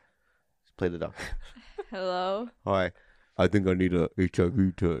 Let's play the doctor. Hello. All right. I think I need a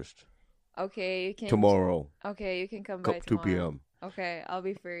HIV test Okay, you can. tomorrow, Okay, you can come by 2 tomorrow. p.m. Okay, I'll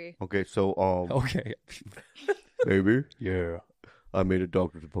be free. Okay, so Okay. baby, Yeah. I made a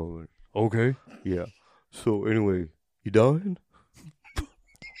doctor's appointment. Okay. Yeah. So anyway, you dying?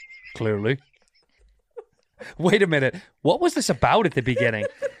 Clearly. Wait a minute. What was this about at the beginning?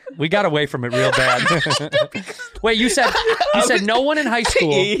 We got away from it real bad. Wait, you said no one in high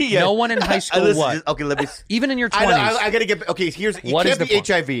school. Yeah. No one in high school. Listen, What? okay, let me. Even in your I 20s. know, I gotta get. Okay, here's. It What is can't the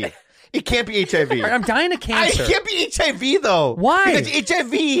be HIV. It can't be HIV. I'm dying of cancer. It can't be HIV though. Why? Because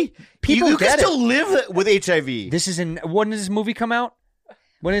HIV, People you can get still live with HIV. This is in. When did this movie come out?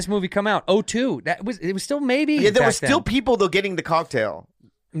 When did this movie come out? 2002. It was still maybe. Yeah, there back were still then. people though getting the cocktail.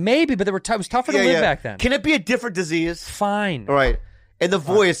 Maybe, but it was tougher to live back then. Can it be a different disease? Fine. All right. And the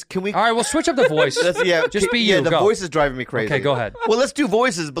voice, can we? All right, we'll switch up the voice. Just be you. Yeah, the Go. voice is driving me crazy. Okay, go ahead. Well, let's do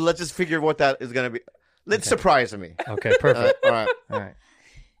voices, but let's just figure what that is going to be. Let's surprise me. Okay, perfect. All right. All right.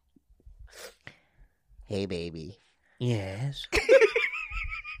 Hey, baby. Yes.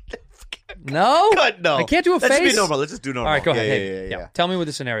 No? God, no. I can't do a Let's face. be normal. Let's just do normal. All right, go ahead. Yeah, Hey, yeah. Tell me what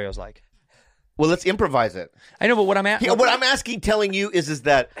the scenario's like. Well, let's improvise it. I know, but what I'm at. Yeah, what I'm telling you is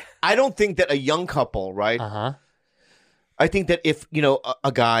that I don't think that a young couple, right? Uh-huh. I think that if,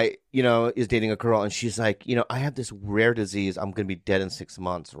 a guy, is dating a girl and she's like, I have this rare disease, I'm going to be dead in 6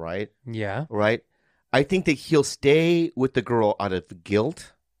 months, right? Yeah. Right? I think that he'll stay with the girl out of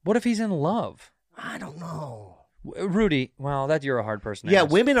guilt. What if he's in love? I don't know. Rudy, well, you're a hard person to Yeah,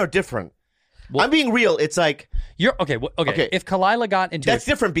 ask. women are different. Well- I'm being real. It's like, You're okay. Okay. If Kalila got into that's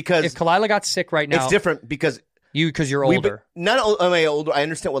different because if Kalila got sick right now, it's different because you're older. Not am I older. I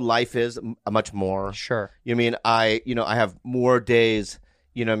understand what life is much more. Sure. You mean I have more days,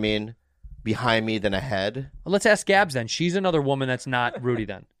 behind me than ahead. Well, let's ask Gabs then. She's another woman that's not Rudy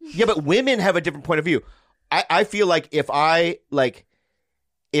then. Yeah, but women have a different point of view. I feel like if I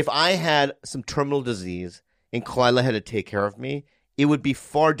had some terminal disease and Kalila had to take care of me, it would be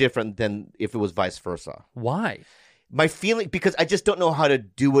far different than if it was vice versa. Why? My feeling, because I just don't know how to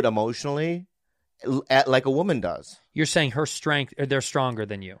do it emotionally like a woman does. You're saying her strength, they're stronger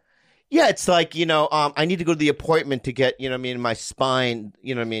than you. Yeah, it's like, I need to go to the appointment to get, my spine,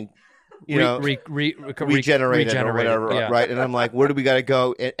 regenerated or whatever, yeah. right? And I'm like, where do we got to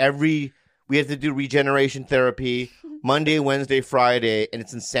go? And we have to do regeneration therapy Monday, Wednesday, Friday, and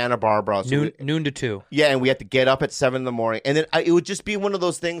it's in Santa Barbara. So noon to 2. Yeah, and we have to get up at 7 a.m. And then it would just be one of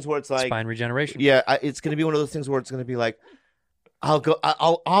those things where it's like spine regeneration. Yeah, it's going to be one of those things where it's going to be like,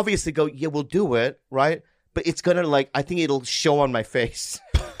 I'll obviously go, yeah, we'll do it, right? But it's going to I think it'll show on my face.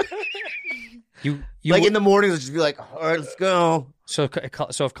 You in the mornings, I'll just be like, all right, let's go. So if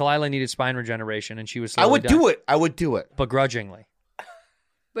Kalila needed spine regeneration and she was I would do it. I would do it. Begrudgingly.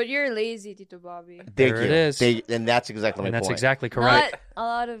 But you're lazy, Tito Bobby. There it is. And that's exactly my point. And that's exactly correct. Not a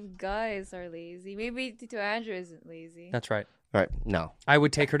lot of guys are lazy. Maybe Tito Andrew isn't lazy. That's right. Right. No. I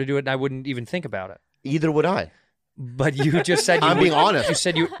would take her to do it and I wouldn't even think about it. Either would I. But you just said I'm being honest. You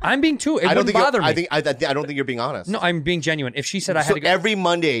said I'm being too. It I don't wouldn't think bother me. I don't think you're being honest. No, I'm being genuine. If she said I had So to go every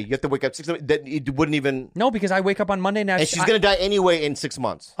Monday you have to wake up 6 a.m. That it wouldn't even. No, because I wake up on Monday now. And she's gonna die anyway in 6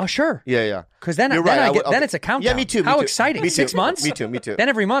 months. Oh, sure. Yeah. Because then, You're then, right. I get, okay. then it's a countdown. Yeah, me too. How me too. exciting! Me too. 6 months. Me too. Then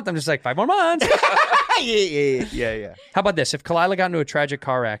every month I'm just like 5 more months. Yeah. How about this? If Kalila got into a tragic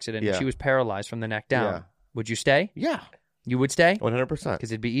car accident and Yeah. she was paralyzed from the neck down, Yeah. would you stay? Yeah. You would stay? 100%.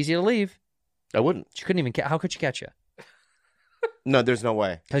 Because it'd be easy to leave. I wouldn't. She couldn't even. How could she catch you? No, there's no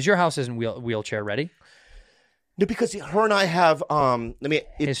way. Because your house isn't wheelchair ready. No, because her and I have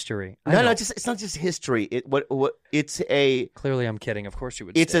History. It's not just history. It's a Clearly, I'm kidding. Of course, you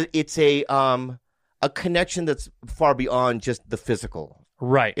would. it's stay. a connection that's far beyond just the physical.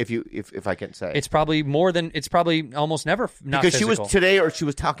 Right. If I can say It's probably more than. It's probably almost never not because physical. she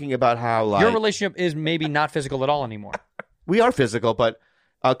was talking about how Your relationship is maybe not physical at all anymore. we are physical, but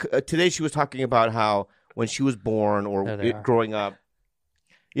today she was talking about how when she was born or There they are. growing up,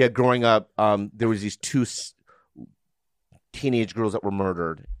 there was these two teenage girls that were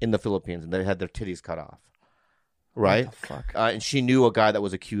murdered in the Philippines, and they had their titties cut off. Right? What the fuck? And she knew a guy that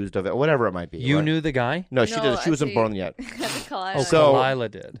was accused of it, whatever it might be. You right? knew the guy? No, she didn't. She wasn't born yet. Oh, So- Kalila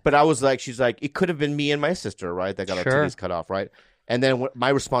did. But I was like, she's like, it could have been me and my sister, right? That got our Sure. titties cut off, right? And then my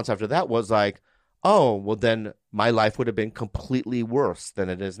response after that was like, oh, well, then my life would have been completely worse than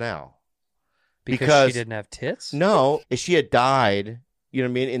it is now. Because she didn't have tits? No, if she had died, you know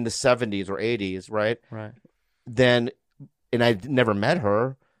what I mean, in the 70s or 80s, right? Right. Then, and I never met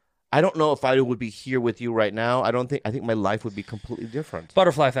her, I don't know if I would be here with you right now. I think my life would be completely different.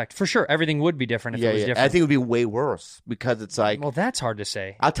 Butterfly effect. For sure. Everything would be different if it was different. I think it would be way worse because it's like, Well, that's hard to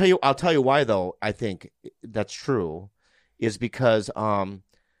say. I'll tell you why though. I think that's true, is because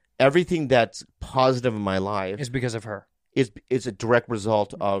everything that's positive in my life It's because of her. is a direct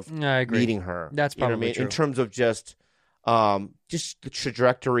result of I agree. meeting her. That's You know what I probably mean? true. In terms of just the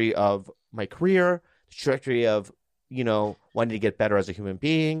trajectory of my career, the trajectory of wanting to get better as a human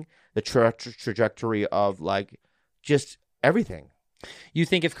being, the trajectory of like just everything. You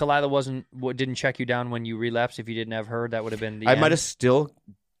think if Kalila didn't check you down when you relapsed, if you didn't have her, that would have been the I end? might have still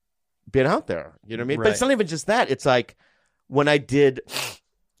been out there. You know what I mean? But it's Right. not even just that. It's like when I did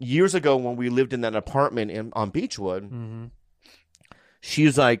years ago when we lived in that apartment on Beechwood, Mm-hmm.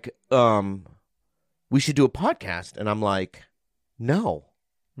 she's like, we should do a podcast. And I'm like, no.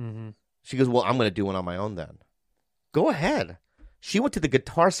 Mm-hmm. She goes, well, I'm going to do one on my own then. Go ahead. She went to the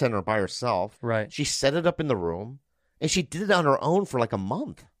Guitar Center by herself. Right. She set it up in the room. And she did it on her own for like a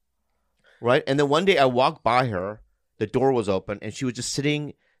month, right? And then one day I walked by her, the door was open, and she was just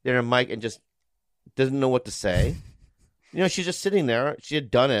sitting there in a mic and just doesn't know what to say. She's just sitting there. She had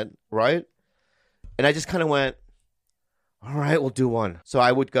done it, right? And I just kind of went, all right, we'll do one. So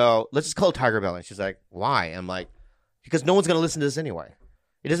I would go, let's just call it Tiger Belly. And she's like, why? I'm like, because no one's going to listen to this anyway.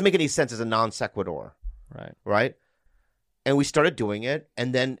 It doesn't make any sense as a non sequitur. Right? And we started doing it,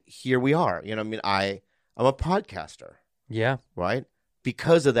 and then here we are. You know what I mean? I'm a podcaster. Yeah. Right?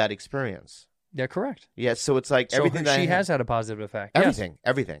 Because of that experience. Yeah, correct. Yeah, so it's like everything she has had a positive effect.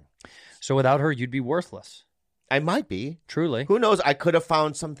 Everything. So without her, you'd be worthless. I might be. Truly. Who knows? I could have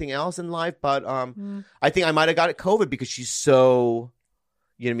found something else in life, but I think I might have got it COVID because she's so,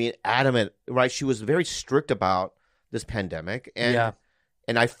 adamant, right? She was very strict about this pandemic.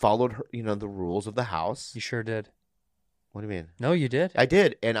 And I followed her, the rules of the house. You sure did. What do you mean? No, you did. I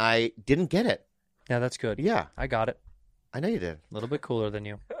did, and I didn't get it. Yeah, that's good. Yeah. I got it. I know you did. A little bit cooler than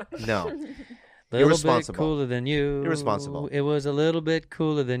you. No. Irresponsible. Bit cooler than you. Irresponsible. It was a little bit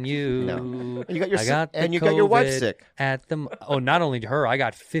cooler than you. No. And you got your you got your wife sick. Not only her, I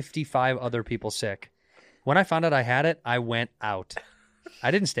got 55 other people sick. When I found out I had it, I went out.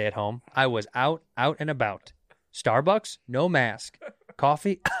 I didn't stay at home. I was out and about. Starbucks, no mask.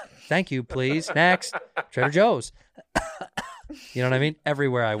 Coffee, thank you, please. Next, Trader Joe's. You know what I mean?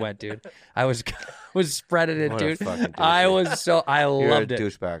 Everywhere I went, dude. I was spreading it, dude. I loved it. You're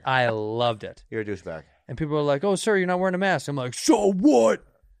a douchebag. I loved it. You're a douchebag. And people are like, "Oh, sir, you're not wearing a mask." I'm like, "So what?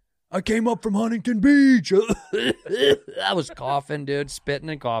 I came up from Huntington Beach." I was coughing, dude, spitting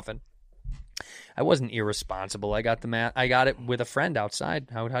and coughing. I wasn't irresponsible. I got the mask. I got it with a friend outside.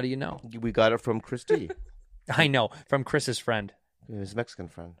 How do you know? We got it from Christy. I know, from Chris's friend. His Mexican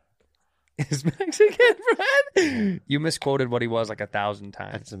friend. His Mexican friend? You misquoted what he was like 1,000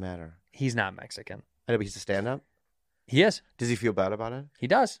 times. That doesn't matter. He's not Mexican. I know, but he's a stand-up. He is. Does he feel bad about it? He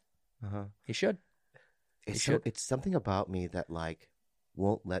does. Uh-huh. He should. It's something about me that like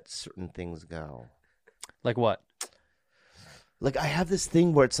won't let certain things go. Like what? Like I have this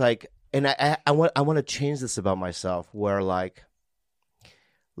thing where it's like, and I want to change this about myself, where like,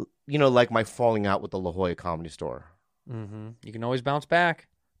 like my falling out with the La Jolla Comedy Store. Mm-hmm. You can always bounce back.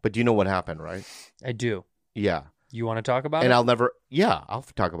 But do you know what happened, right? I do. Yeah. You want to talk about it? And I'll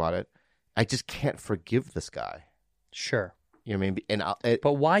talk about it. I just can't forgive this guy. Sure. You know what I mean?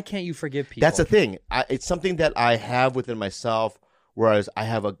 But why can't you forgive people? That's the thing. It's something that I have within myself, whereas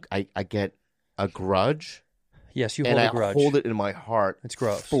I get a grudge. Yes, you hold a grudge. And I hold it in my heart. It's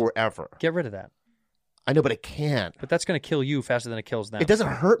gross. Forever. Get rid of that. I know, but I can't. But that's going to kill you faster than it kills them. It doesn't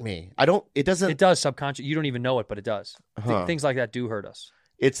hurt me. It doesn't. It does subconsciously. You don't even know it, but it does. Uh-huh. Things like that do hurt us.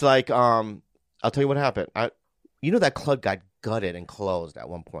 It's like, I'll tell you what happened. That club got gutted and closed at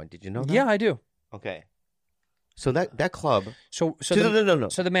one point. Did you know that? Yeah, I do. Okay. So that club. No. So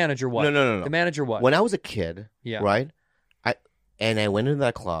the manager what? No. The manager what? When I was a kid, yeah. Right? I went into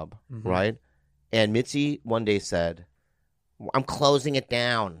that club, mm-hmm. right? And Mitzi one day said, "I'm closing it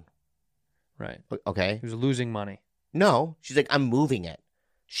down." Right. Okay. He was losing money. No, she's like, "I'm moving it."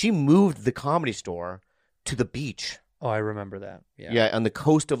 She moved the Comedy Store to the beach. Oh, I remember that. Yeah. Yeah, on the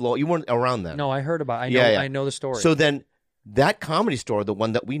coast of You weren't around then. No, I heard about it. I know the story. So then that Comedy Store, the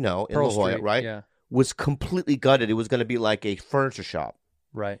one that we know in La Jolla, right? Yeah. Was completely gutted. It was going to be like a furniture shop.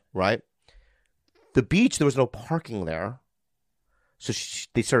 Right. Right? The beach, there was no parking there. So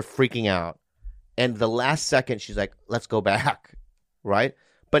they started freaking out. And the last second, she's like, let's go back. Right?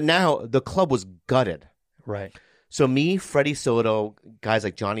 But now the club was gutted. Right. So me, Freddie Soto, guys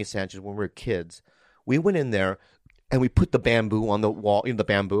like Johnny Sanchez, when we were kids, we went in there and we put the bamboo on the wall, the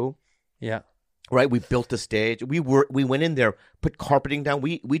bamboo. Yeah. Right? We built the stage. We went in there, put carpeting down.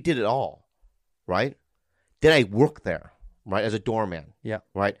 We did it all. Right? Then I worked there, right, as a doorman. Yeah.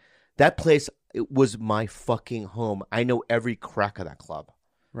 Right? That place, it was my fucking home. I know every crack of that club.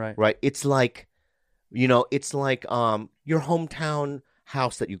 Right. Right? It's like, it's like your hometown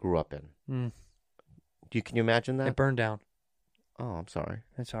house that you grew up in. Mm. Can you imagine that? It burned down. Oh, I'm sorry.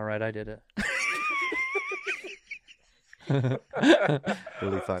 It's all right. I did it.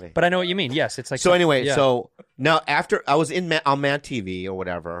 Really funny. But I know what you mean. Yes, it's like so. Anyway, yeah. So now after I was on Mad TV or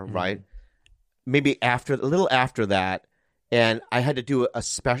whatever, mm-hmm. right? Maybe a little after that, and I had to do a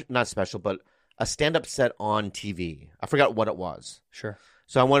special, not special, but a stand-up set on TV. I forgot what it was. Sure.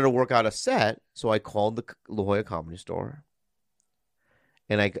 So I wanted to work out a set, so I called the La Jolla Comedy Store,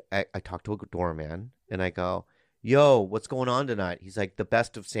 and I talked to a doorman, and I go, "Yo, what's going on tonight?" He's like, "The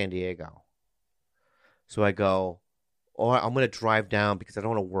best of San Diego." So I go, I'm going to drive down because I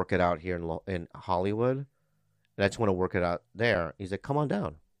don't want to work it out here in Hollywood, and I just want to work it out there. He's like, "Come on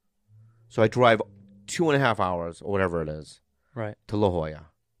down." So I drive 2.5 hours or whatever it is Right. to La Jolla.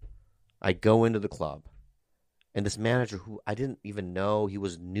 I go into the club, and this manager who I didn't even know, he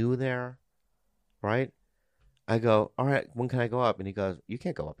was new there, right? I go, all right, when can I go up? And he goes, you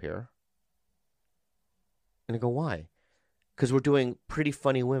can't go up here. And I go, why? Because we're doing Pretty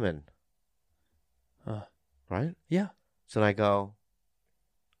Funny Women. Right? Yeah. So then I go,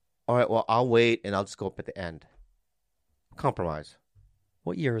 all right, well, I'll wait and I'll just go up at the end. Compromise.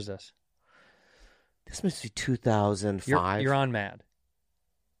 What year is this? This must be 2005. You're on Mad.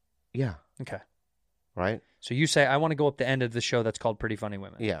 Yeah. Okay. Right? So you say, I want to go up the end of the show that's called Pretty Funny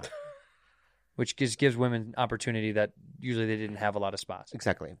Women. Yeah. Which gives women opportunity that usually they didn't have a lot of spots.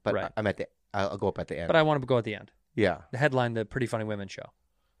 Exactly. But Right. I'll go up at the end. But I want to go at the end. Yeah. The headline, the Pretty Funny Women show.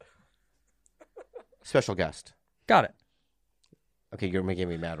 Special guest. Got it. Okay, you're making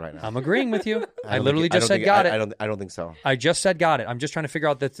me mad right now. I'm agreeing with you. I don't literally think- just don't said think- got it. I don't think so. I just said got it. I'm just trying to figure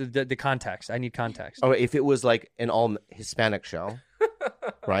out the context. I need context. Oh, if it was like an all Hispanic show,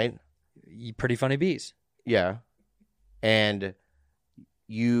 right? Pretty Funny Bees. Yeah. And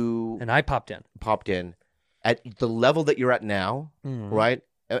you And I popped in. At the level that you're at now, Mhm. right?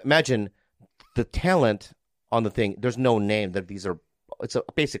 Imagine the talent on the thing. There's no name that these are. It's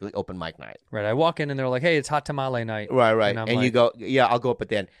basically open mic night. Right. I walk in and they're like, hey, it's hot tamale night. Right. And I'm And you like- go, yeah, I'll go up at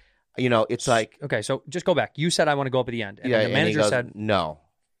the end. You know, it's like, Okay, so just go back. You said I want to go up at the end. And yeah, then the and he manager goes, said, no.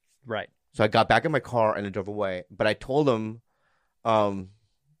 right. So I got back in my car and I drove away. But I told him,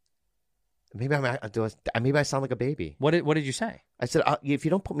 maybe I sound like a baby. What did you say? I said, if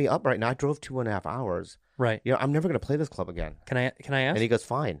you don't put me up right now, I drove 2.5 hours. Right. You know, I'm never going to play this club again. Can I ask? And he goes,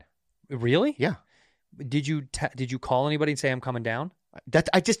 fine. Really? Yeah. Did you call anybody and say I'm coming down?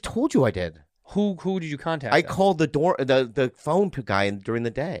 I just told you I did. Who did you contact? I then? called the phone guy during the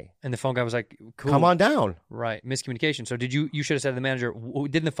day. And the phone guy was like, cool. Come on down. Right. Miscommunication. So you should have said to the manager,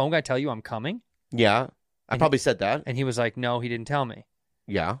 didn't the phone guy tell you I'm coming? Yeah. I probably said that. And he was like, no, he didn't tell me.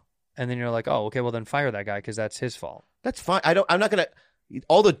 Yeah. And then you're like, oh, okay, well then fire that guy because that's his fault. That's fine. I'm not going to,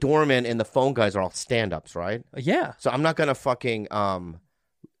 all the doormen and the phone guys are all stand-ups, right? Yeah. So I'm not going to fucking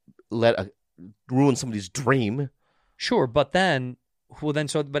ruin somebody's dream. Sure, but then, but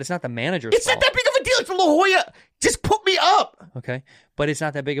it's not the manager's It's fault. not that big of a deal. It's La Jolla. Just put me up. Okay, but it's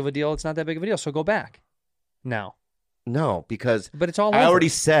not that big of a deal. It's not that big of a deal. So go back now. No, because But it's all I over. already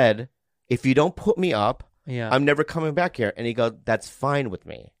said, if you don't put me up, Yeah. I'm never coming back here. And he goes, that's fine with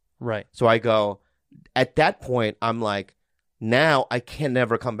me. Right. So I go, at that point, I'm like, now I can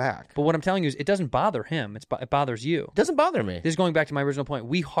never come back. But what I'm telling you is it doesn't bother him. It bothers you. It doesn't bother me. This is going back to my original point.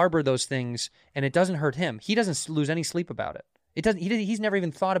 We harbor those things, and it doesn't hurt him. He doesn't lose any sleep about it. It doesn't. He's never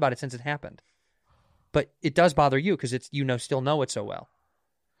even thought about it since it happened. But it does bother you because it's still know it so well.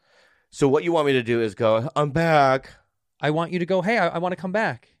 So what you want me to do is go, I'm back. I want you to go, hey, I want to come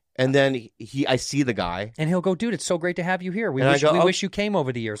back. And then I see the guy. And he'll go, dude, it's so great to have you here. We And I wish go, we "Oh." wish you came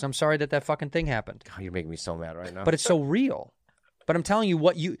over the years. I'm sorry that fucking thing happened. God, you're making me so mad right now. But it's so real. But I'm telling you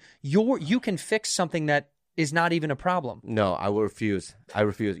what you can fix something that is not even a problem. No, I will refuse. I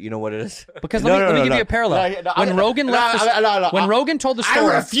refuse. You know what it is? Because let me give you a parallel. When Rogan left, when Rogan told the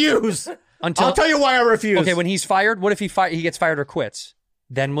story, I refuse. Until, I'll tell you why I refuse. Okay, when he's fired, what if he gets fired or quits?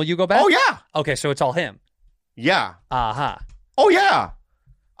 Then will you go back? Oh yeah. Okay, so it's all him. Yeah. Uh-huh. Oh yeah.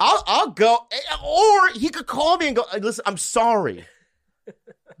 I'll go, or he could call me and go, listen, I'm sorry.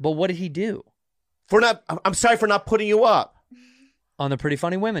 But what did he do? I'm sorry for not putting you up. On the Pretty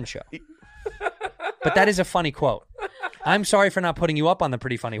Funny Women show. But that is a funny quote. I'm sorry for not putting you up on the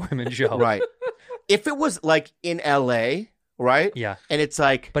Pretty Funny Women show. Right. If it was like in LA, right? Yeah. And it's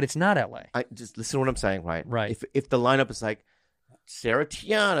like, but it's not LA. Just listen to what I'm saying, right? Right. If the lineup is like Sarah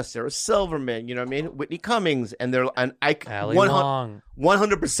Tiana, Sarah Silverman, you know what I mean? Whitney Cummings, and Ali Wong.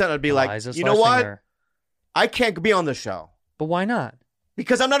 100% I'd be Eliza like, you know what? Schlesinger. I can't be on the show. But why not?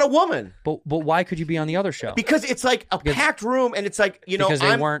 Because I'm not a woman. But why could you be on the other show? Because it's like a packed room, and it's like, you know, because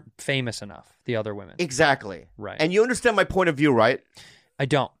they weren't famous enough, the other women. Exactly. Right. And you understand my point of view, right? I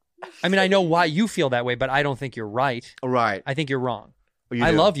don't. I mean, I know why you feel that way, but I don't think you're right. Right. I think you're wrong. You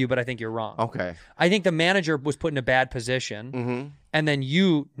do? Love you, but I think you're wrong. Okay. I think the manager was put in a bad position, and then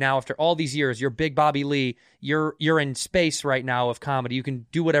you now, after all these years, you're Big Bobby Lee. You're in space right now of comedy. You can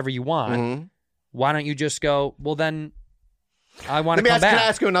do whatever you want. Why don't you just go? Well, then I want to come back. Can I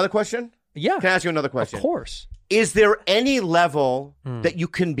ask you another question? Yeah. Can I ask you another question? Of course. Is there any level that you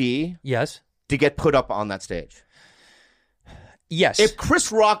can be? Yes. To get put up on that stage? Yes. If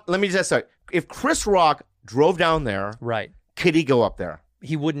Chris Rock, let me just say, if Chris Rock drove down there, right, could he go up there?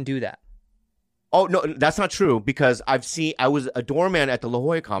 He wouldn't do that. Oh no, that's not true because I was a doorman at the La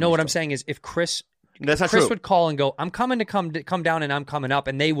Jolla Comedy. No, what Store. I'm saying is if Chris That's not Chris true. would call and go, I'm coming to come down and I'm coming up,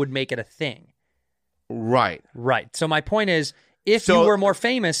 and they would make it a thing. Right. Right. So my point is, if So- you were more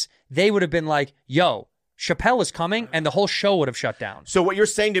famous, they would have been like, yo, Chappelle is coming, and the whole show would have shut down. So what you're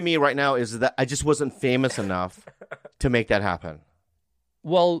saying to me right now is that I just wasn't famous enough to make that happen.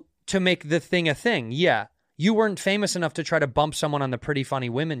 Well, to make the thing a thing, yeah. You weren't famous enough to try to bump someone on the Pretty Funny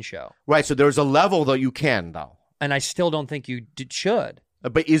Women show. Right. So there's a level that you can, though. And I still don't think you should.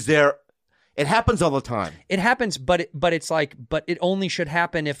 But is there? It happens all the time. It happens, but it's like, but it only should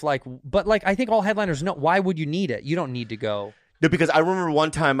happen if like, but like, I think all headliners know. Why would you need it? You don't need to go. No, because I remember one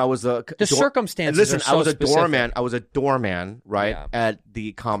time I was a circumstances Listen, are so I was a specific. doorman. I was a doorman, right, Yeah. at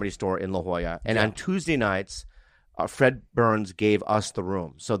the Comedy Store in La Jolla. And Yeah. on Tuesday nights, Fred Burns gave us the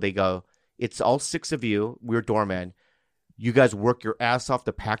room. So they go, "It's all 6 of you. We're doorman. You guys work your ass off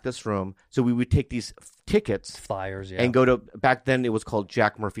to pack this room." So we would take these tickets Flyers, yeah. and go to, back then it was called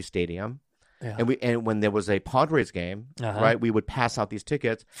Jack Murphy Stadium. Yeah. And when there was a Padres game, Uh-huh. right, we would pass out these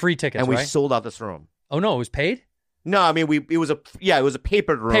tickets. Free tickets, and we right? sold out this room. Oh no, it was paid? No, I mean it was a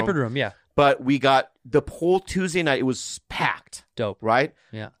papered room. Papered room, yeah. But we got the whole Tuesday night. It was packed. Dope. Right?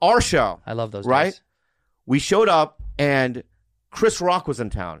 Yeah. Our show. I love those Right? days. We showed up and Chris Rock was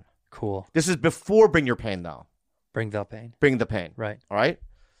in town. Cool. This is before Bring Your Pain, though. Bring the pain. Bring the Pain. Right. All right?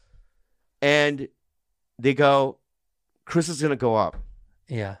 And they go, Chris is going to go up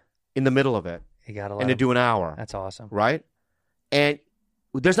Yeah. in the middle of it You gotta let and to him. do an hour. That's awesome. Right? And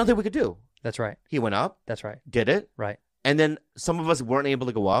there's nothing we could do. That's right. He went up, That's right. did it, Right. and then some of us weren't able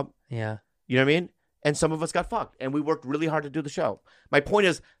to go up. Yeah. You know what I mean? And some of us got fucked, and we worked really hard to do the show. My point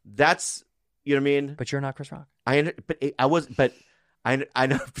is, that's, you know what I mean? But you're not Chris Rock. I know. I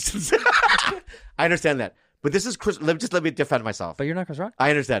understand that. But this is Chris. Let me defend myself. But you're not Chris Rock? I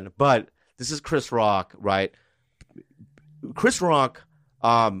understand. But this is Chris Rock, right? Chris Rock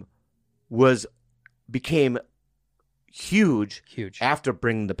became huge Huge. after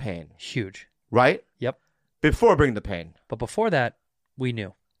Bring the Pain, Huge. right? Yep. Before Bring the Pain. But before that, we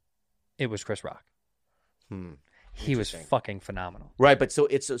knew it was Chris Rock. He was Interesting. fucking phenomenal. Right, but so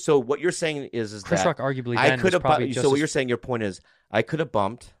what you're saying is Chris that Rock arguably I then could was have probably bumped. just So what as- you're saying, your point is, I could have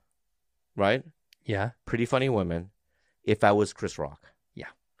bumped, right? Yeah. Pretty Funny Women, if I was Chris Rock. Yeah.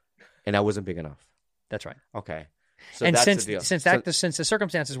 And I wasn't big enough. That's right. Okay. So And that's since the deal. since So- that since the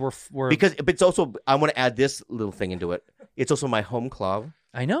circumstances were but it's also, I want to add this little thing into it. It's also my home club.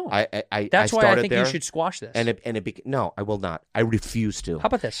 I know. That's That's why I started think there, you should squash this. No, I will not. I refuse to. How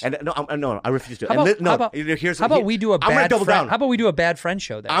about this? And no, I refuse to. How And about, no, how about, here's, how about we do a I'm gonna bad double friend? down. How about we do a bad friend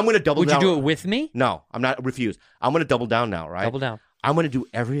show then? I'm going to double Would down. you do it with me? No, I'm not. Refuse. I'm going to double down now. Right. Double down. I'm going to do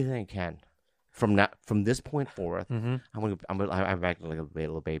everything I can from this point forward. Mm-hmm. I'm acting like a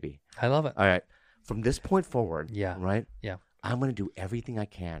little baby. I love it. All right. From this point forward. Yeah. Right. Yeah. I'm going to do everything I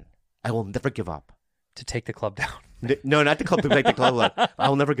can. I will never give up. To take the club down. No, not the club. Like the club. I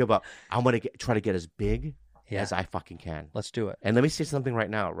will never give up. I'm going to try to get as big Yeah. as I fucking can. Let's do it. And let me say something right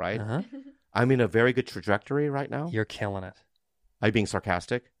now. Right. Uh-huh. I'm in a very good trajectory right now. You're killing it. Are you being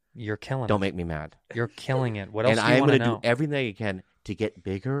sarcastic? You're killing Don't it. make me mad. You're killing it. What else And do you I'm want to going to know? do everything I can to get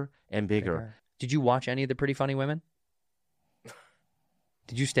bigger and bigger. Did you watch any of the Pretty Funny Women?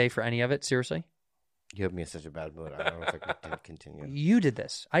 Did you stay for any of it? Seriously? You have me in such a bad mood. I don't know if I can continue. You did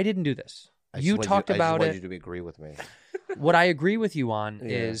this. I didn't do this. You I talked just about wanted it. you to agree with me. What I agree with you on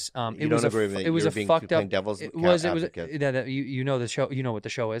Yeah. is You it don't was agree with me. it was You're a being fucked playing up. devil's It was advocate. you know the show. You know what the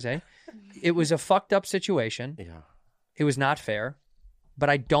show is, eh? It was a fucked up situation. Yeah. It was not fair, but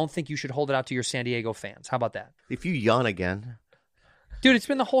I don't think you should hold it out to your San Diego fans. How about that, If you yawn again. dude? It's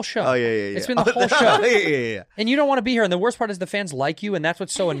been the whole show. Oh, yeah. It's been the whole show. yeah. And you don't want to be here. And the worst part is the fans like you, and that's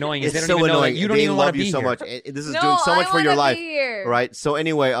what's so annoying. Is It's they so don't even know that annoying. you don't They even want love to be you so here. much. This is No, doing so much I for your wanna life. be here. Right? So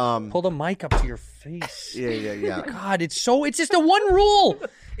anyway, Pull the mic up to your face. yeah. God, it's just the one rule.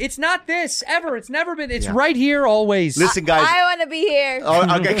 It's not this ever. It's never been. It's Yeah. right here always. Listen, guys. I want to be here.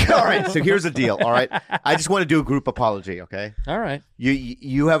 Oh, okay. All right. So here's the deal. All right. I just want to do a group apology. Okay. All right.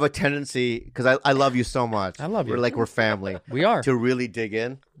 You have a tendency, because I love you so much. I love you. We're family. We are. To really dig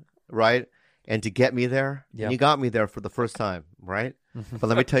in, right? And to get me there. Yeah. And you got me there for the first time, right? But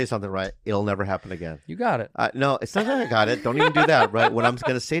let me tell you something, right? It'll never happen again. You got it. No, it's not that I got it. Don't even do that, right? What I'm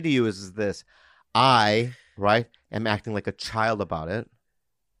going to say to you is this. I, right, am acting like a child about it,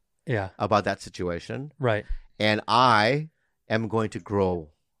 Yeah. about that situation. Right. And I am going to grow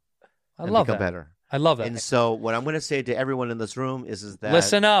I and love become that. better. I love that. And so what I'm going to say to everyone in this room is that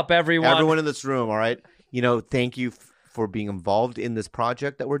Listen up, everyone. everyone in this room, all right? Thank you for being involved in this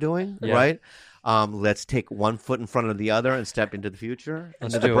project that we're doing, Yeah. right? Let's take one foot in front of the other and step into the future,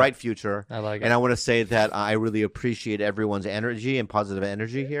 Let's into do the it. bright future. I like it. And I want to say that I really appreciate everyone's energy and positive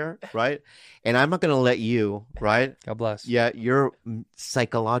energy here, right? And I'm not going to let you, right? God bless. Yeah, your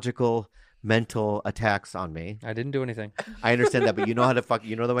psychological mental attacks on me. I didn't do anything. I understand that, but you know how to fuck.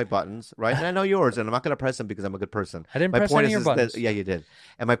 You know my buttons, right? And I know yours, and I'm not going to press them because I'm a good person. I didn't my press point any of is your buttons. That, yeah, you did.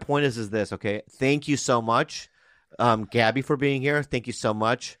 And my point is this. Okay, thank you so much, Gabby, for being here. Thank you so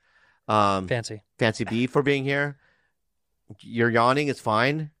much, Fancy B, for being here. Your yawning is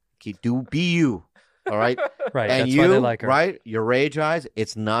fine. Be you. All right. Right. And that's you, why they like her. right? Your rage eyes.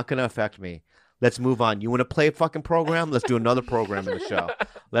 It's not going to affect me. Let's move on. You want to play a fucking program? Let's do another program in the show.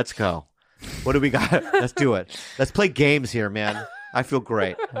 Let's go. What do we got? Let's do it. Let's play games here, man. I feel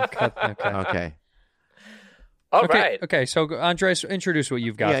great. Okay. All right. Okay. So Andres, introduce what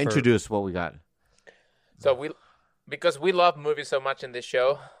you've got. Yeah, introduce what we got. So because we love movies so much in this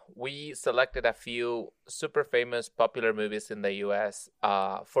show, we selected a few super famous popular movies in the U.S.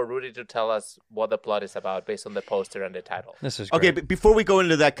 For Rudy to tell us what the plot is about based on the poster and the title. This is great. Okay, but before we go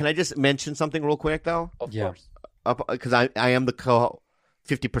into that, can I just mention something real quick, though? Of Yeah. course. Because I am the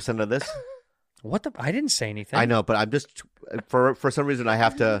 50% of this. What the? I didn't say anything. I know, but I'm just for some reason I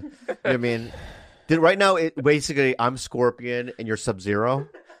have to. You know what I mean, right now basically I'm Scorpion and you're Sub-Zero.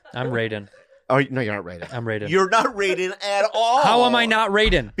 I'm Raiden. Oh no, you're not Raiden. I'm Raiden. You're not Raiden at all. How am I not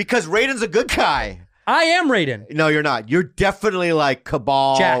Raiden? Because Raiden's a good guy. I am Raiden. No, you're not. You're definitely like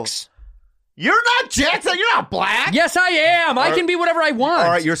Cabal. Jax. You're not Jackson. You're not black. Yes, I am. I can be whatever I want.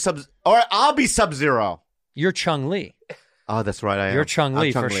 All right, you're All right, I'll be Sub-Zero. You're Chung-Li. Oh, that's right. I am. You're Chung-Li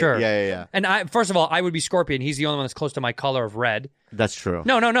I'm for sure. Yeah. And first of all, I would be Scorpion. He's the only one that's close to my color of red. That's true.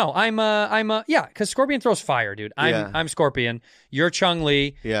 No. Yeah, because Scorpion throws fire, dude. I'm Scorpion. You're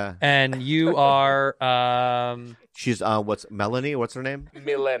Chung-Li. Yeah. And you are She's what's Melanie? What's her name?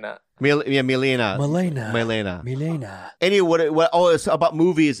 Milena. Milena. Anyway, it's about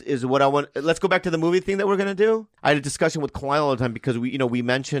movies is what I want. Let's go back to the movie thing that we're gonna do. I had a discussion with Kalila all the time because we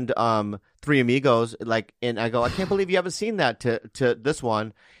mentioned Three Amigos, and I go, I can't believe you haven't seen that to this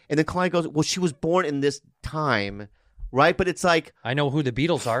one, and then Kalila goes, well, she was born in this time, right? But it's like I know who the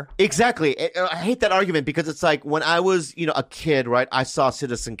Beatles are. exactly. I hate that argument because it's like when I was a kid, right? I saw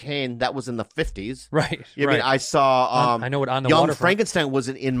Citizen Kane. That was in the 50s. Right. You know what I mean, I saw I know what On the Young Waterfront. Frankenstein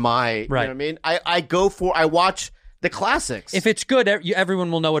wasn't in my. Right. You know what I mean, I watch the classics. If it's good,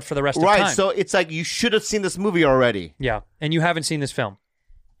 everyone will know it for the rest of right, time. so it's like you should have seen this movie already. Yeah, and you haven't seen this film.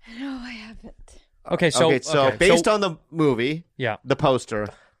 No, I haven't. Okay, so based on the movie, yeah, the poster,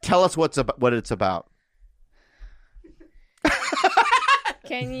 tell us what it's about.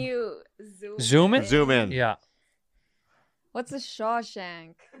 Can you zoom in? Zoom in. Yeah. What's a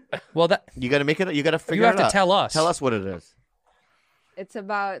Shawshank? Well, that You got to make it. You got to figure. you have it to out. tell us. Tell us what it is. It's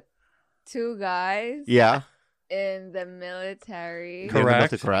about two guys Yeah. in the military.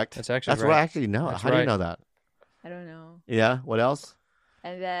 Correct. Correct. That's actually That's right. what I actually know. That's How do you right. know that? I don't know. Yeah. What else?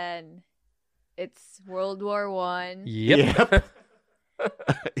 And then it's World War One. Yep.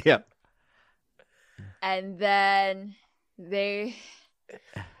 Yep. And then they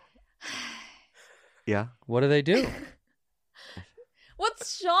Yeah. What do they do?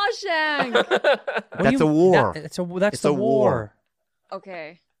 What's Shawshank? What do That's you- a war. That's It's the a war. war.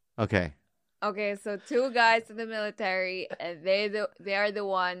 Okay. Okay. Okay, so two guys in the military, and they are the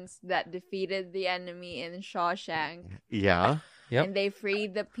ones that defeated the enemy in Shawshank, Yeah. Yep. and they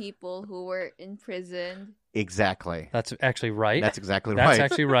freed the people who were imprisoned. Exactly. That's actually right. That's exactly That's right.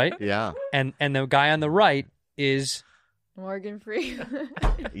 actually right. Yeah. And the guy on the right is Morgan Freeman.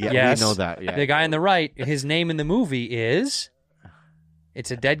 Yeah. Yes. We know that. Yeah. the guy on the right. His name in the movie is. It's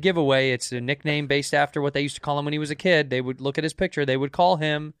a dead giveaway. It's a nickname based after what they used to call him when he was a kid. They would look at his picture. They would call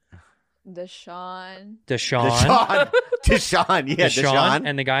him Deshaun. Deshaun. Deshaun. Yeah. Deshaun.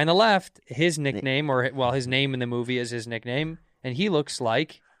 And the guy on the left, his nickname, his name in the movie is his nickname, and he looks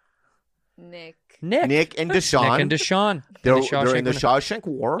like Nick. Nick and Deshaun. Nick and Deshaun. They're In the in the Shawshank- Shawshank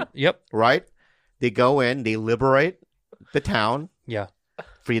War, Yep. right? They go in, they liberate the town, Yeah.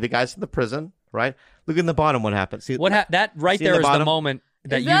 free the guys from the prison, right? Look in the bottom what happens. See, That right See there the is the bottom? moment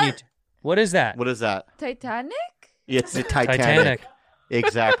that Is you that- need. What is that? What is that? Titanic? It's the Titanic. Titanic.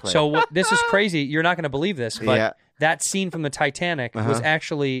 Exactly. So this is crazy. You're not going to believe this, but Yeah. that scene from the Titanic was Uh-huh.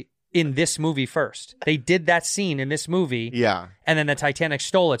 actually in this movie first. They did that scene in this movie, yeah. and then the Titanic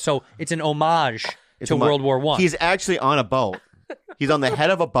stole it. So it's an homage It's to a World War One. He's actually on a boat. He's on the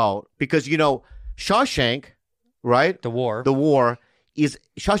head of a boat because Shawshank, right? The war. The war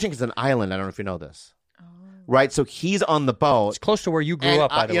Shawshank is an island. I don't know if you know this. Right, so he's on the boat. It's close to where you grew And up,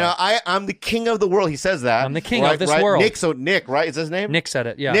 by the way. I'm the king of the world. He says that. I'm the king right, of this right? world. Nick, right? Is his name? Nick said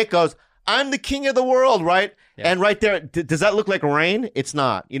it. Yeah. Nick goes, I'm the king of the world, right? Yeah. And right there, does that look like rain? It's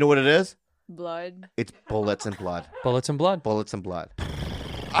not. You know what it is? Blood. It's bullets and blood. Bullets and blood. Bullets and blood.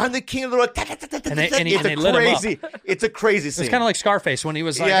 I'm the king of the road. And they It's lit him up. crazy. It's a crazy scene. It's kind of like Scarface when he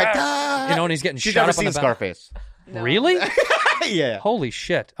was like, Yeah, "Ah," you know, and he's getting She's shot never up on seen the back. Scarface. Really? Yeah. Holy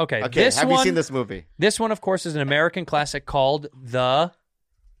shit. Okay. Okay. This Have one, you seen this movie? This one, of course, is an American classic called The.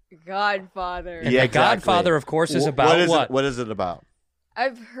 Godfather. And Yeah, The exactly. Godfather, of course, is about what? What is it about?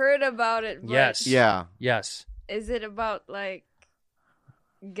 I've heard about it. But Yes. Yeah. Yes. Is it about like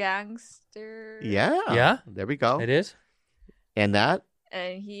gangster? Yeah. Yeah. There we go. It is. And that?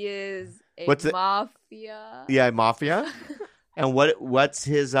 And he is a What's it- mafia. Yeah, Mafia. And what's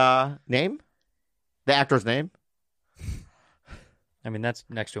his name? The actor's name? I mean, that's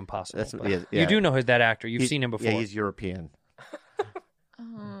next to impossible. That's- but yeah, You yeah. do know that actor. You've He- seen him before. Yeah, he's European.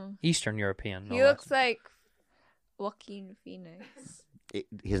 Eastern European. no He less. looks like Joaquin Phoenix.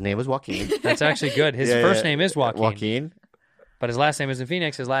 His name was Joaquin. That's actually good. His Yeah, first yeah. name is Joaquin. Joaquin. But his last name isn't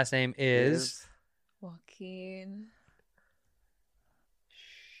Phoenix. His last name is. Joaquin.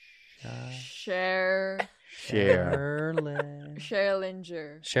 Cher. Sherlinger.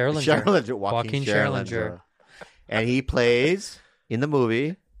 Sherlinger. Sherlinger. Joaquin Sherlinger. And he plays in the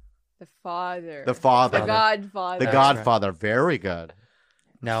movie The father. The Father. The Godfather. The That's Godfather. Very good.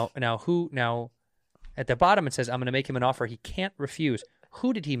 Now, at the bottom it says, I'm going to make him an offer he can't refuse.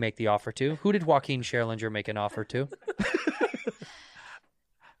 Who did he make the offer to? Who did Joaquin Sherlinger make an offer to?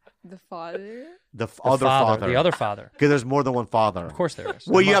 The father. The The other father. The other father. Because there's more than one father. Of course there is.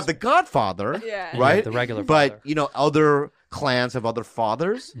 Well, There you have must the Godfather, Yeah. And you right? have the regular but father. other clans have other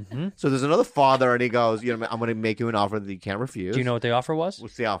fathers. Mm-hmm. So there's another father, and he goes, I'm going to make you an offer that you can't refuse. Do you know what the offer was?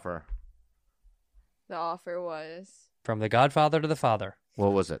 What's the offer? The offer was From the Godfather to the father.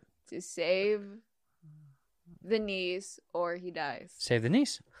 What was it? to save the niece or he dies. Save the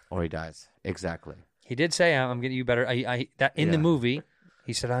niece. Or he dies. Exactly. He did say, "I'm getting you better." That in the Yeah. movie,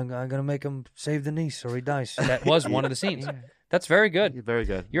 he said, "I'm going to make him save the niece, or he dies." That was one of the scenes. That's very good. Very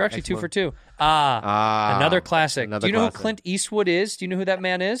good. You're actually Excellent. 2 for 2. Another classic. another Do you know classic. who Clint Eastwood is? Do you know who that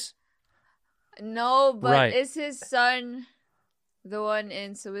man is? No, but Right. is his son the one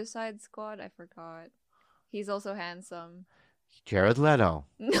in Suicide Squad? I forgot. He's also handsome. Jared Leto.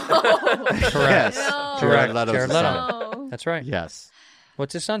 No. Correct. No. Jared Leto's Jared the Leto. son. No. That's right. Yes.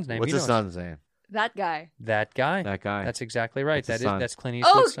 What's his son's name? What's You his know son's name? That guy. That guy. That guy. That's exactly right. That's his That is son. that's Clint Oh,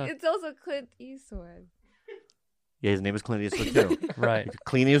 Eastwood's son. it's also Clint Eastwood. Yeah, his name is Clint Eastwood too. Right.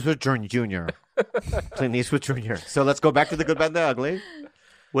 Clint Eastwood Jr. Clint Eastwood Jr. So let's go back to The Good, Bad, and the Ugly.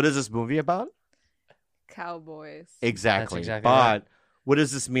 What is this movie about? Cowboys. Exactly. That's exactly but right. what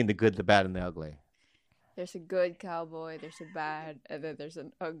does this mean? The good, the bad, and the ugly. There's a good cowboy, there's a bad, and then there's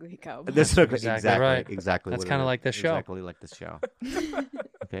an ugly cowboy. This exactly exactly right. Exactly. That's what it kinda is. like this show. Exactly like this show.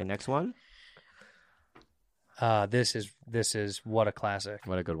 Okay, next one. This is what a classic.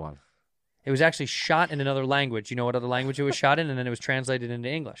 What a good one. It was actually shot in another language. You know what other language it was shot in, and then it was translated into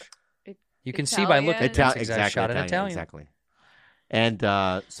English. You can see by looking at Italian? it. Exactly. Shot in Italian. Exactly. And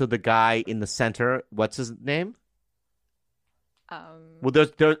so the guy in the center, what's his name?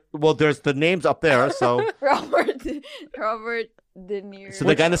 Well, there's the names up there. So Robert De Niro. so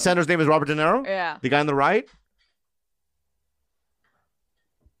the guy in the center's name is Robert De Niro. Yeah. The guy on the right.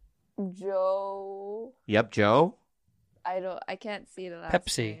 Joe. Yep, Joe. I can't see the last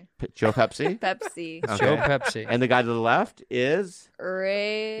Pepsi. name. Joe Pepsi. Pepsi. Okay. Joe Pepsi. And the guy to the left is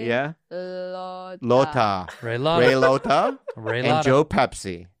Ray. yeah Lota. Lota. Ray Liotta. Ray Lota Ray and Liotta. Joe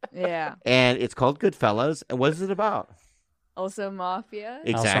Pepsi. Yeah. And it's called Goodfellas. And what is it about? Also mafia.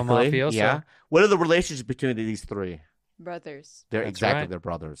 Exactly. mafioso. Yeah. What are the relationships between these three? Brothers. They're That's exactly right. they're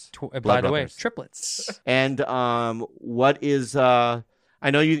brothers. By Blood the way, brothers. triplets. And what is I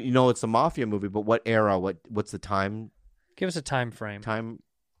know you know it's a mafia movie, but what era? What's the time? Give us a time frame.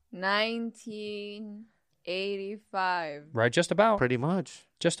 1985. Right, just about. Pretty much.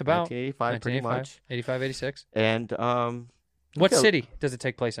 Just about. 1985, pretty 1985, much. 85, 86. And What okay. city does it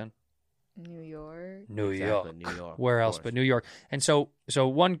take place in? New York. New Exactly, New York. Where of else course. but New York? And so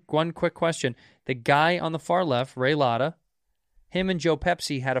one quick question. The guy on the far left, Ray Liotta, him and Joe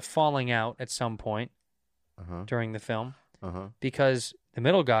Pepsi had a falling out at some point Uh-huh. during the film Uh-huh. because the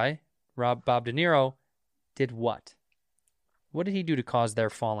middle guy, Bob De Niro, did what? What did he do to cause their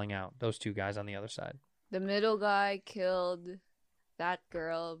falling out? Those two guys on the other side. The middle guy killed that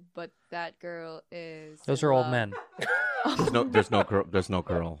girl, but that girl is. Those in are old love. men. There's no girl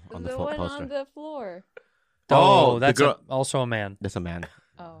on the The one poster. on the floor. Oh, the that's girl- also a man. That's a man.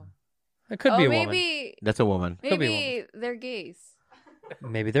 Oh. It could be a woman. maybe, That's a woman. Could be a maybe they're gays.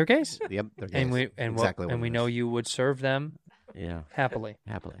 Maybe they're gays. Yep, they're gays. And we exactly what we it know is. you would serve them Yeah, happily.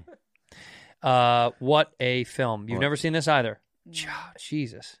 happily. What a film! You've What? never seen this either.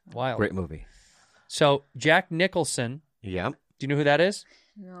 Jesus, wild. Great movie. So Jack Nicholson. Yep. Do you know who that is?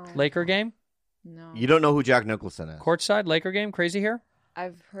 No. Laker game? No. You don't know who Jack Nicholson is. Courtside Laker game? Crazy hair?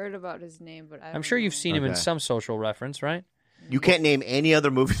 I've heard about his name, but I'm sure you've seen him in Okay. some social reference, right? You can't name any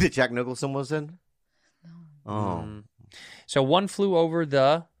other movie that Jack Nicholson was in? No. Oh. So One Flew Over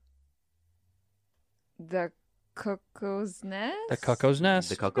the The Cuckoo's Nest? the Cuckoo's Nest.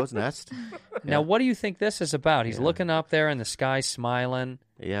 The Cuckoo's Nest? Now, what do you think this is about? He's Yeah. looking up there in the sky, smiling.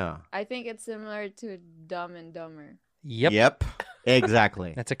 Yeah. I think it's similar to Dumb and Dumber. Yep.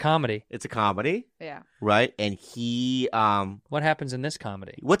 Exactly. That's a comedy. It's a comedy, Yeah. right? And he What happens in this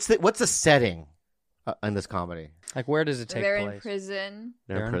comedy? what's the setting in this comedy? Like, where does it take They're in place? prison.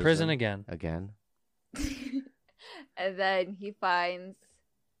 They're in prison again. Again. And then he finds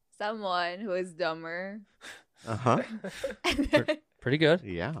someone who is dumber. Uh-huh. and, then, Pretty good.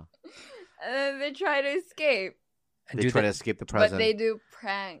 Yeah. they try to escape. And They do try they- to escape the president. But they do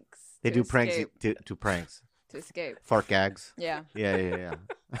pranks. They to do pranks escape- to pranks. to escape. Fart gags. Yeah. Yeah.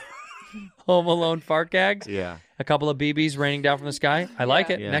 Home Alone fart gags. Yeah. A couple of BBs raining down from the sky. I like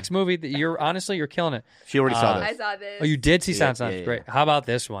it. Yeah. Next movie, you're killing it. She already saw I this. saw this. Oh, you did see Yeah, Silence of the yeah, Lambs. yeah. Great. How about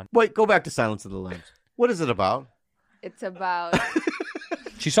this one? Wait, go back to Silence of the Lambs. What is it about? It's about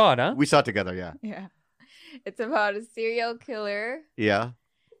She saw it, huh? We saw it together, yeah. yeah. It's about a serial killer Yeah.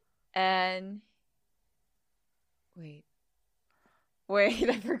 and wait,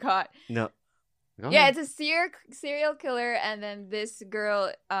 I forgot. No. Go Yeah, ahead. it's a serial killer, and then this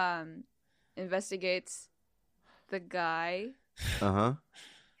girl investigates the guy. Uh-huh.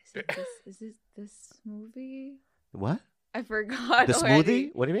 Is it this movie? What? I forgot. The already.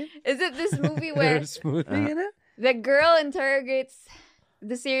 smoothie? What do you mean? Is it this movie where There's smoothie in it? the girl interrogates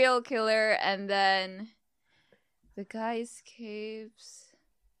the serial killer, and then the guy escapes?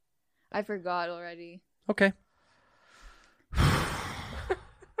 I forgot already. Okay.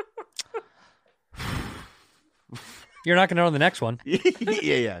 You're not going to know the next one.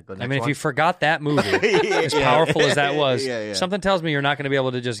 yeah. Go I mean, next if you one. forgot that movie, as Yeah. powerful as that was, Yeah. something tells me you're not going to be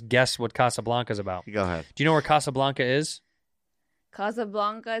able to just guess what Casablanca's about. Go ahead. Do you know where Casablanca is?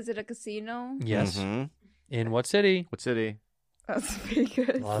 Casablanca, is it a casino? Yes. Mhm. In what city? What city? That's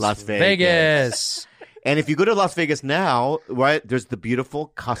Vegas. Las Vegas. And if you go to Las Vegas now, right, there's the beautiful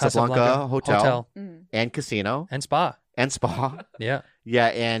Casablanca, Hotel, Mm. and casino and spa. and spa. Yeah. Yeah,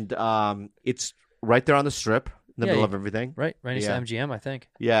 and it's right there on the strip, in the Yeah, middle you- of everything. Right next Yeah. to MGM, I think.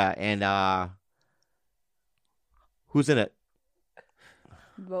 Yeah, and who's in it?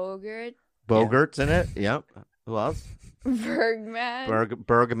 Bogart. Bogart's in it. Yep. Who else? Bergman.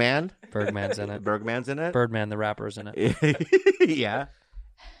 Bergman. Bergman's in it. Bergman's in it. Birdman, the rapper's in it. Yeah.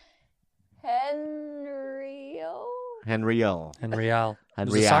 Henrio. Henriel. Henriel. Who's a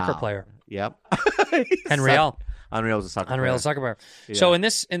Henriel. soccer player. Yep. Henriel. Henriel's a soccer player. Unreal soccer player. Yeah. So in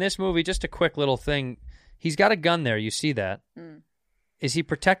this movie, just a quick little thing. He's got a gun there. You see that? Mm. Is he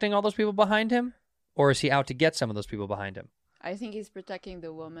protecting all those people behind him, or is he out to get some of those people behind him? I think he's protecting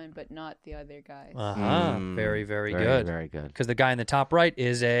the woman, but not the other guys. Uh-huh. Mm. Very, very good. Very good. Because the guy in the top right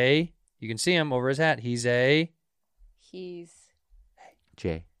is you can see him over his hat. He's He's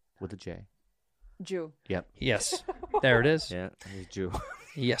J with a J. Jew. Yep. yes. There it is. Yeah, he's Jew.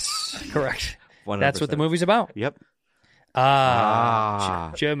 Yes, correct. 100%. That's what the movie's about. Yep.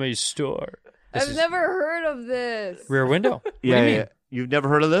 Jimmy's store. This I've is never heard of this. Rear Window. What do Yeah, you mean? yeah. You've never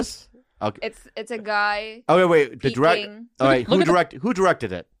heard of this? Okay. It's a guy. Oh wait. The direct. peeking. All right. Look Who at Who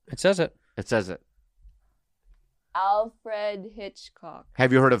directed it? It says it. It says it. Alfred Hitchcock.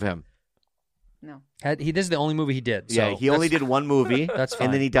 Have you heard of him? No. This is the only movie he did. Yeah. so He only that's- did one movie. That's And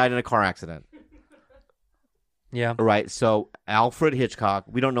then fine. he died in a car accident. Yeah. Right. So Alfred Hitchcock.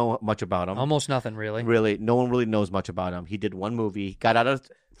 We don't know much about him. Almost nothing, really. Really, no one really knows much about him. He did one movie. Got out of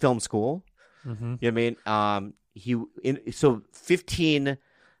film school. Mm-hmm. You know what I mean? So 15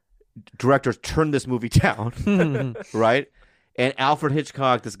 directors turned this movie down, right? And Alfred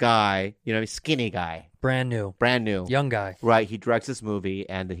Hitchcock, this guy, skinny guy, Brand new. brand new, Young guy. right? He directs this movie,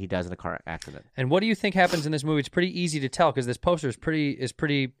 and then he dies in a car accident. And what do you think happens in this movie? It's pretty easy to tell because this poster is pretty.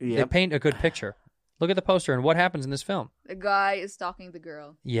 They Yep. paint a good picture. Look at the poster and what happens in this film. The guy is stalking the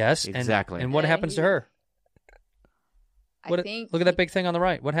girl. Yes, Exactly. And what And happens to he- her? I think. Look at that big thing on the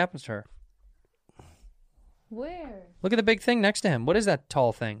right. What happens to her? Where? Look at the big thing next to him. What is that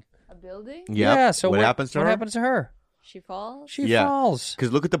tall thing? A building? Yep. Yeah. So what happens to what her? happens to her? She falls? She Yeah. falls.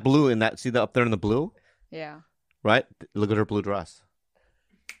 Because look at the blue in that. See the up there in the blue, Yeah. right? Look at her blue dress.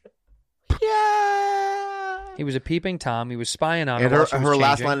 Yeah. He was a peeping Tom. He was spying on her. And while her she was her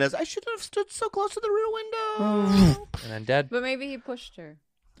last changing. line is, "I should have stood so close to the rear window." And then dead. But maybe he pushed her.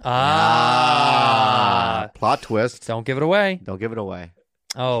 Plot twist. Don't give it away. Don't give it away.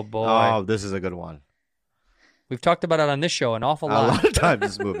 Oh boy. Oh, this is a good one. We've talked about it on this show an awful A lot. lot of times,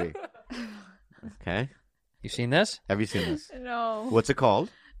 this movie. Okay. You seen this? Have you seen this? No. What's it called?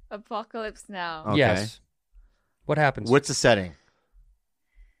 Apocalypse Now. Okay. Yes. What happens? What's the setting?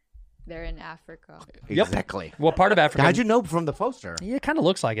 They're in Africa. Yep. Exactly. What part of Africa? How'd you know from the poster? Yeah, it kind of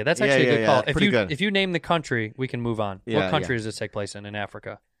looks like it. That's Yeah, actually yeah, a good yeah, call. it's If pretty you good. if you name the country, we can move on. Yeah, what country yeah. does this take place in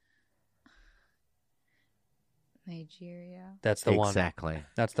Africa? Nigeria. That's the one. Exactly.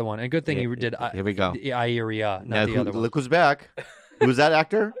 That's the one. And good thing Yeah, you did here we go. Iria, not Now, the other one. look who's back. Who's that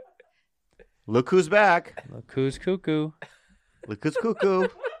actor? Look who's back. Look who's cuckoo. Look who's cuckoo.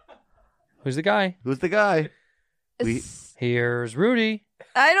 Who's the guy? Who's the guy? We Here's Rudy.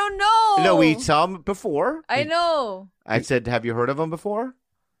 I don't know. no, we saw him before. I know. I said, have you heard of him before?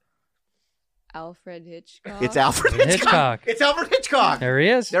 Alfred Hitchcock. It's Alfred Hitchcock. Hitchcock. It's Alfred Hitchcock. There he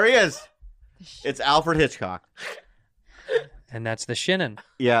is. There he is. It's Alfred Hitchcock. And that's the Shinnin.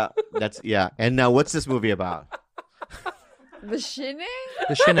 Yeah, yeah. And now, what's this movie about? The Shining?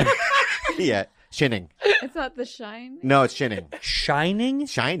 The Shinnin. Yeah, Shining. It's not The Shine. No, it's Shining. Shining?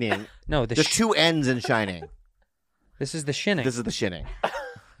 Shining. No, There's two N's in Shining. This is the Shinning. This is the Shining.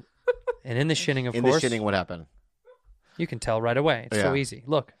 And in the Shinning, of In course, the Shining, what happened? you can tell right away. It's so Yeah. easy.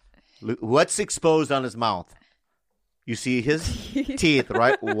 Look. What's exposed on his mouth? You see his teeth,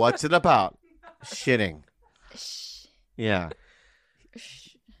 right? What's it about? Shitting. Yeah.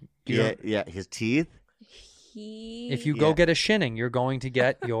 You Yeah, his teeth. If you go Yeah. get a Shinning, you're going to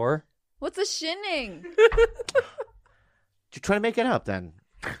get your... What's a Shining? You try to make it up then.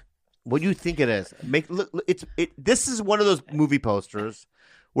 What do you think it is? Look, this is one of those movie posters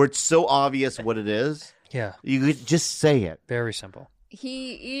where it's so obvious what it is. Yeah. You could just say it. Very simple.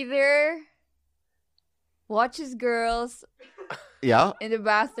 He either watches girls Yeah. in the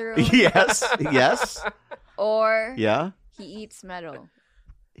bathroom Yes. Yes. or Yeah. he eats metal.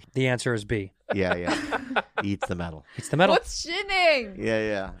 The answer is B. Yeah. Eats the metal. It's the metal. What's Shining?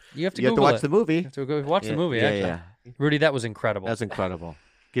 Yeah. You have to You have to Google watch it. the movie. You have to go watch the movie, Yeah, actually. yeah. Rudy, that was incredible. That's incredible.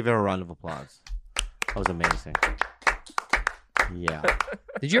 Give her a round of applause. That was amazing. Yeah.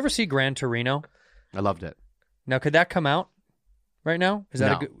 Did you ever see Gran Torino? I loved it. Now, could that come out right now? Is that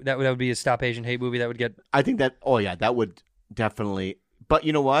No. a good, that would be a Stop Asian Hate movie that would get... I think that, oh yeah, that would definitely, but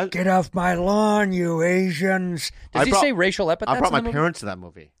you know what? Get off my lawn, you Asians. Does he say racial epithets I brought in my the movie? parents to that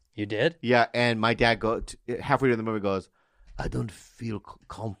movie. You did? Yeah, and my dad halfway through the movie goes, I don't feel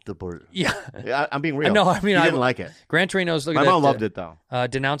comfortable. Yeah. I'm being real. No, I mean, he I didn't like it. Gran Torino's... My mom loved it though.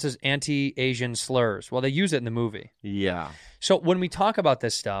 Denounces anti-Asian slurs. Well, they use it in the movie. Yeah. So when we talk about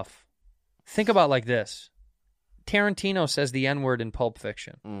this stuff, think about it like this. Tarantino says the N-word in Pulp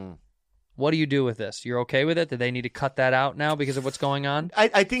Fiction. Mm. What do you do with this? You're okay with it? Do they need to cut that out now because of what's going on?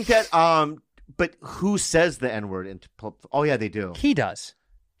 I think that, but who says the N-word in Pulp? Oh yeah, they do. He does.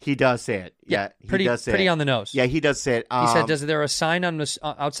 He does say it. Yeah, pretty he does say pretty it. on the nose. Yeah, he does say it. He said, "Is there a sign on this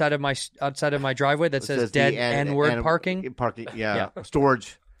outside of my driveway that says the dead N-word parking? Parking, yeah. Yeah.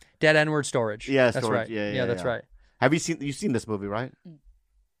 Storage. Dead N-word storage." Yeah, that's storage. right. Yeah, that's right. Have you seen this movie, right?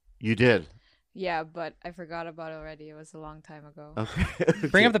 You did. Yeah, but I forgot about it already. It was a long time ago. Okay.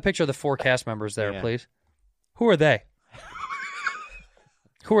 Bring up the picture of the 4 cast members there, Yeah. please. Who are they?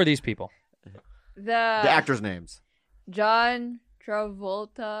 Who are these people? The actors' names. John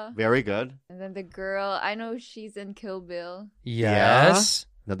Travolta. Very good. And then the girl, I know she's in Kill Bill. Yes.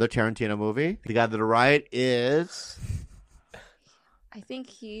 Yeah. Another Tarantino movie. The guy to the right is... I think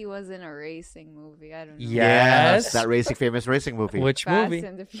he was in a racing movie. I don't know. Yes. That famous racing movie. Which Fast movie?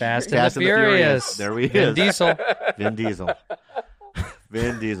 and the Fast Fast and the Furious. There he Vin is. Diesel. Vin Diesel.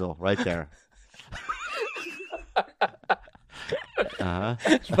 Vin Diesel, right there. Uh-huh.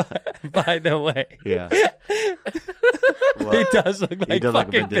 By the way. Yeah. He does look like does look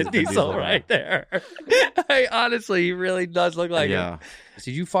fucking Vin Diesel right there. Honestly, he really does look like him.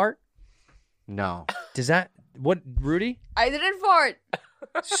 Did you fart? No. Does that... What, Rudy? I didn't fart.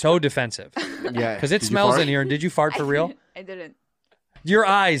 So defensive. Yeah. Because it Did you smells fart? in here. Did you fart for real? I didn't. Your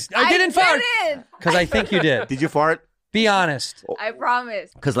eyes. I didn't fart. didn't. Because I think you did. Did you fart? Be honest. I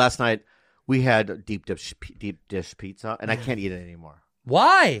promise. Because last night we had deep dish pizza, and I can't eat it anymore.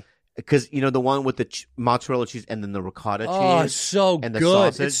 Why? Because the one with the mozzarella cheese and then the ricotta Oh, cheese. it's so and the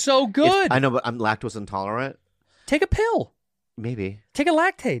good. sausage. It's so good. I know, but I'm lactose intolerant. Take a pill. Maybe. Take a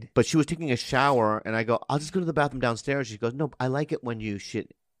Lactaid. But she was taking a shower, and I go, I'll just go to the bathroom downstairs. She goes, no, I like it when you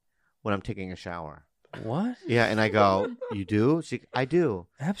shit when I'm taking a shower. What? Yeah, and I go, you do? I do.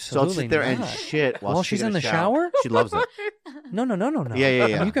 Absolutely So I'll sit there not. and shit while she's taking in a the shower? She loves it. No.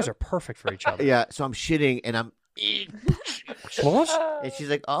 Yeah. You guys are perfect for each other. Yeah, so I'm shitting, and I'm... What? And she's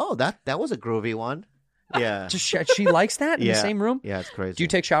like, oh, that was a groovy one. Yeah. She likes that in the same room? Yeah, it's crazy. Do you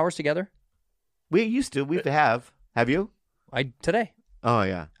take showers together? We used to. We have. Have you? Today. Oh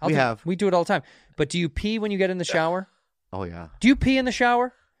yeah, We do it all the time. But do you pee when you get in the shower? Oh yeah. Do you pee in the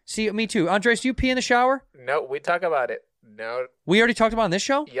shower? See, me too. Andres, do you pee in the shower? No, we talk about it. No. We already talked about it on this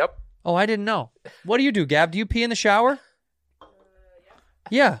show? Yep. Oh, I didn't know. What do you do, Gab? Do you pee in the shower?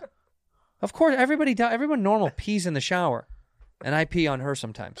 Yeah. Of course, everyone normal pees in the shower. And I pee on her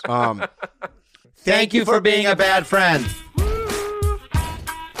sometimes. Thank you for being a bad friend.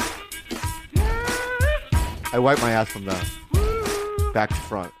 I wipe my ass from the back to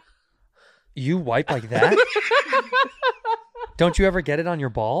front. You wipe like that? Don't you ever get it on your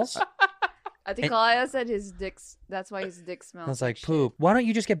balls? I think Kalaya said that's why his dick smells. I was like, shit. poop. Why don't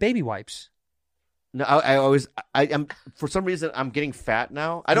you just get baby wipes? No, I'm for some reason I'm getting fat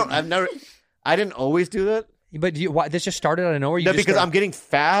now. I didn't always do that. But this just started out of nowhere? No, because I'm getting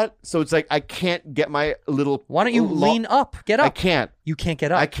fat, so it's like I can't get my little... Why don't you lean up? Get up. I can't. You can't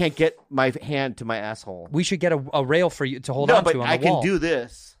get up. I can't get my hand to my asshole. We should get a rail for you to hold on to on the I can wall. do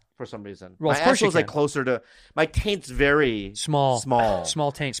this for some reason. Well, my of course you asshole's like can. closer to... My taint's very... Small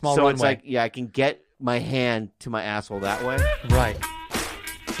taint, small so runway. it's like, yeah, I can get my hand to my asshole that way. Right.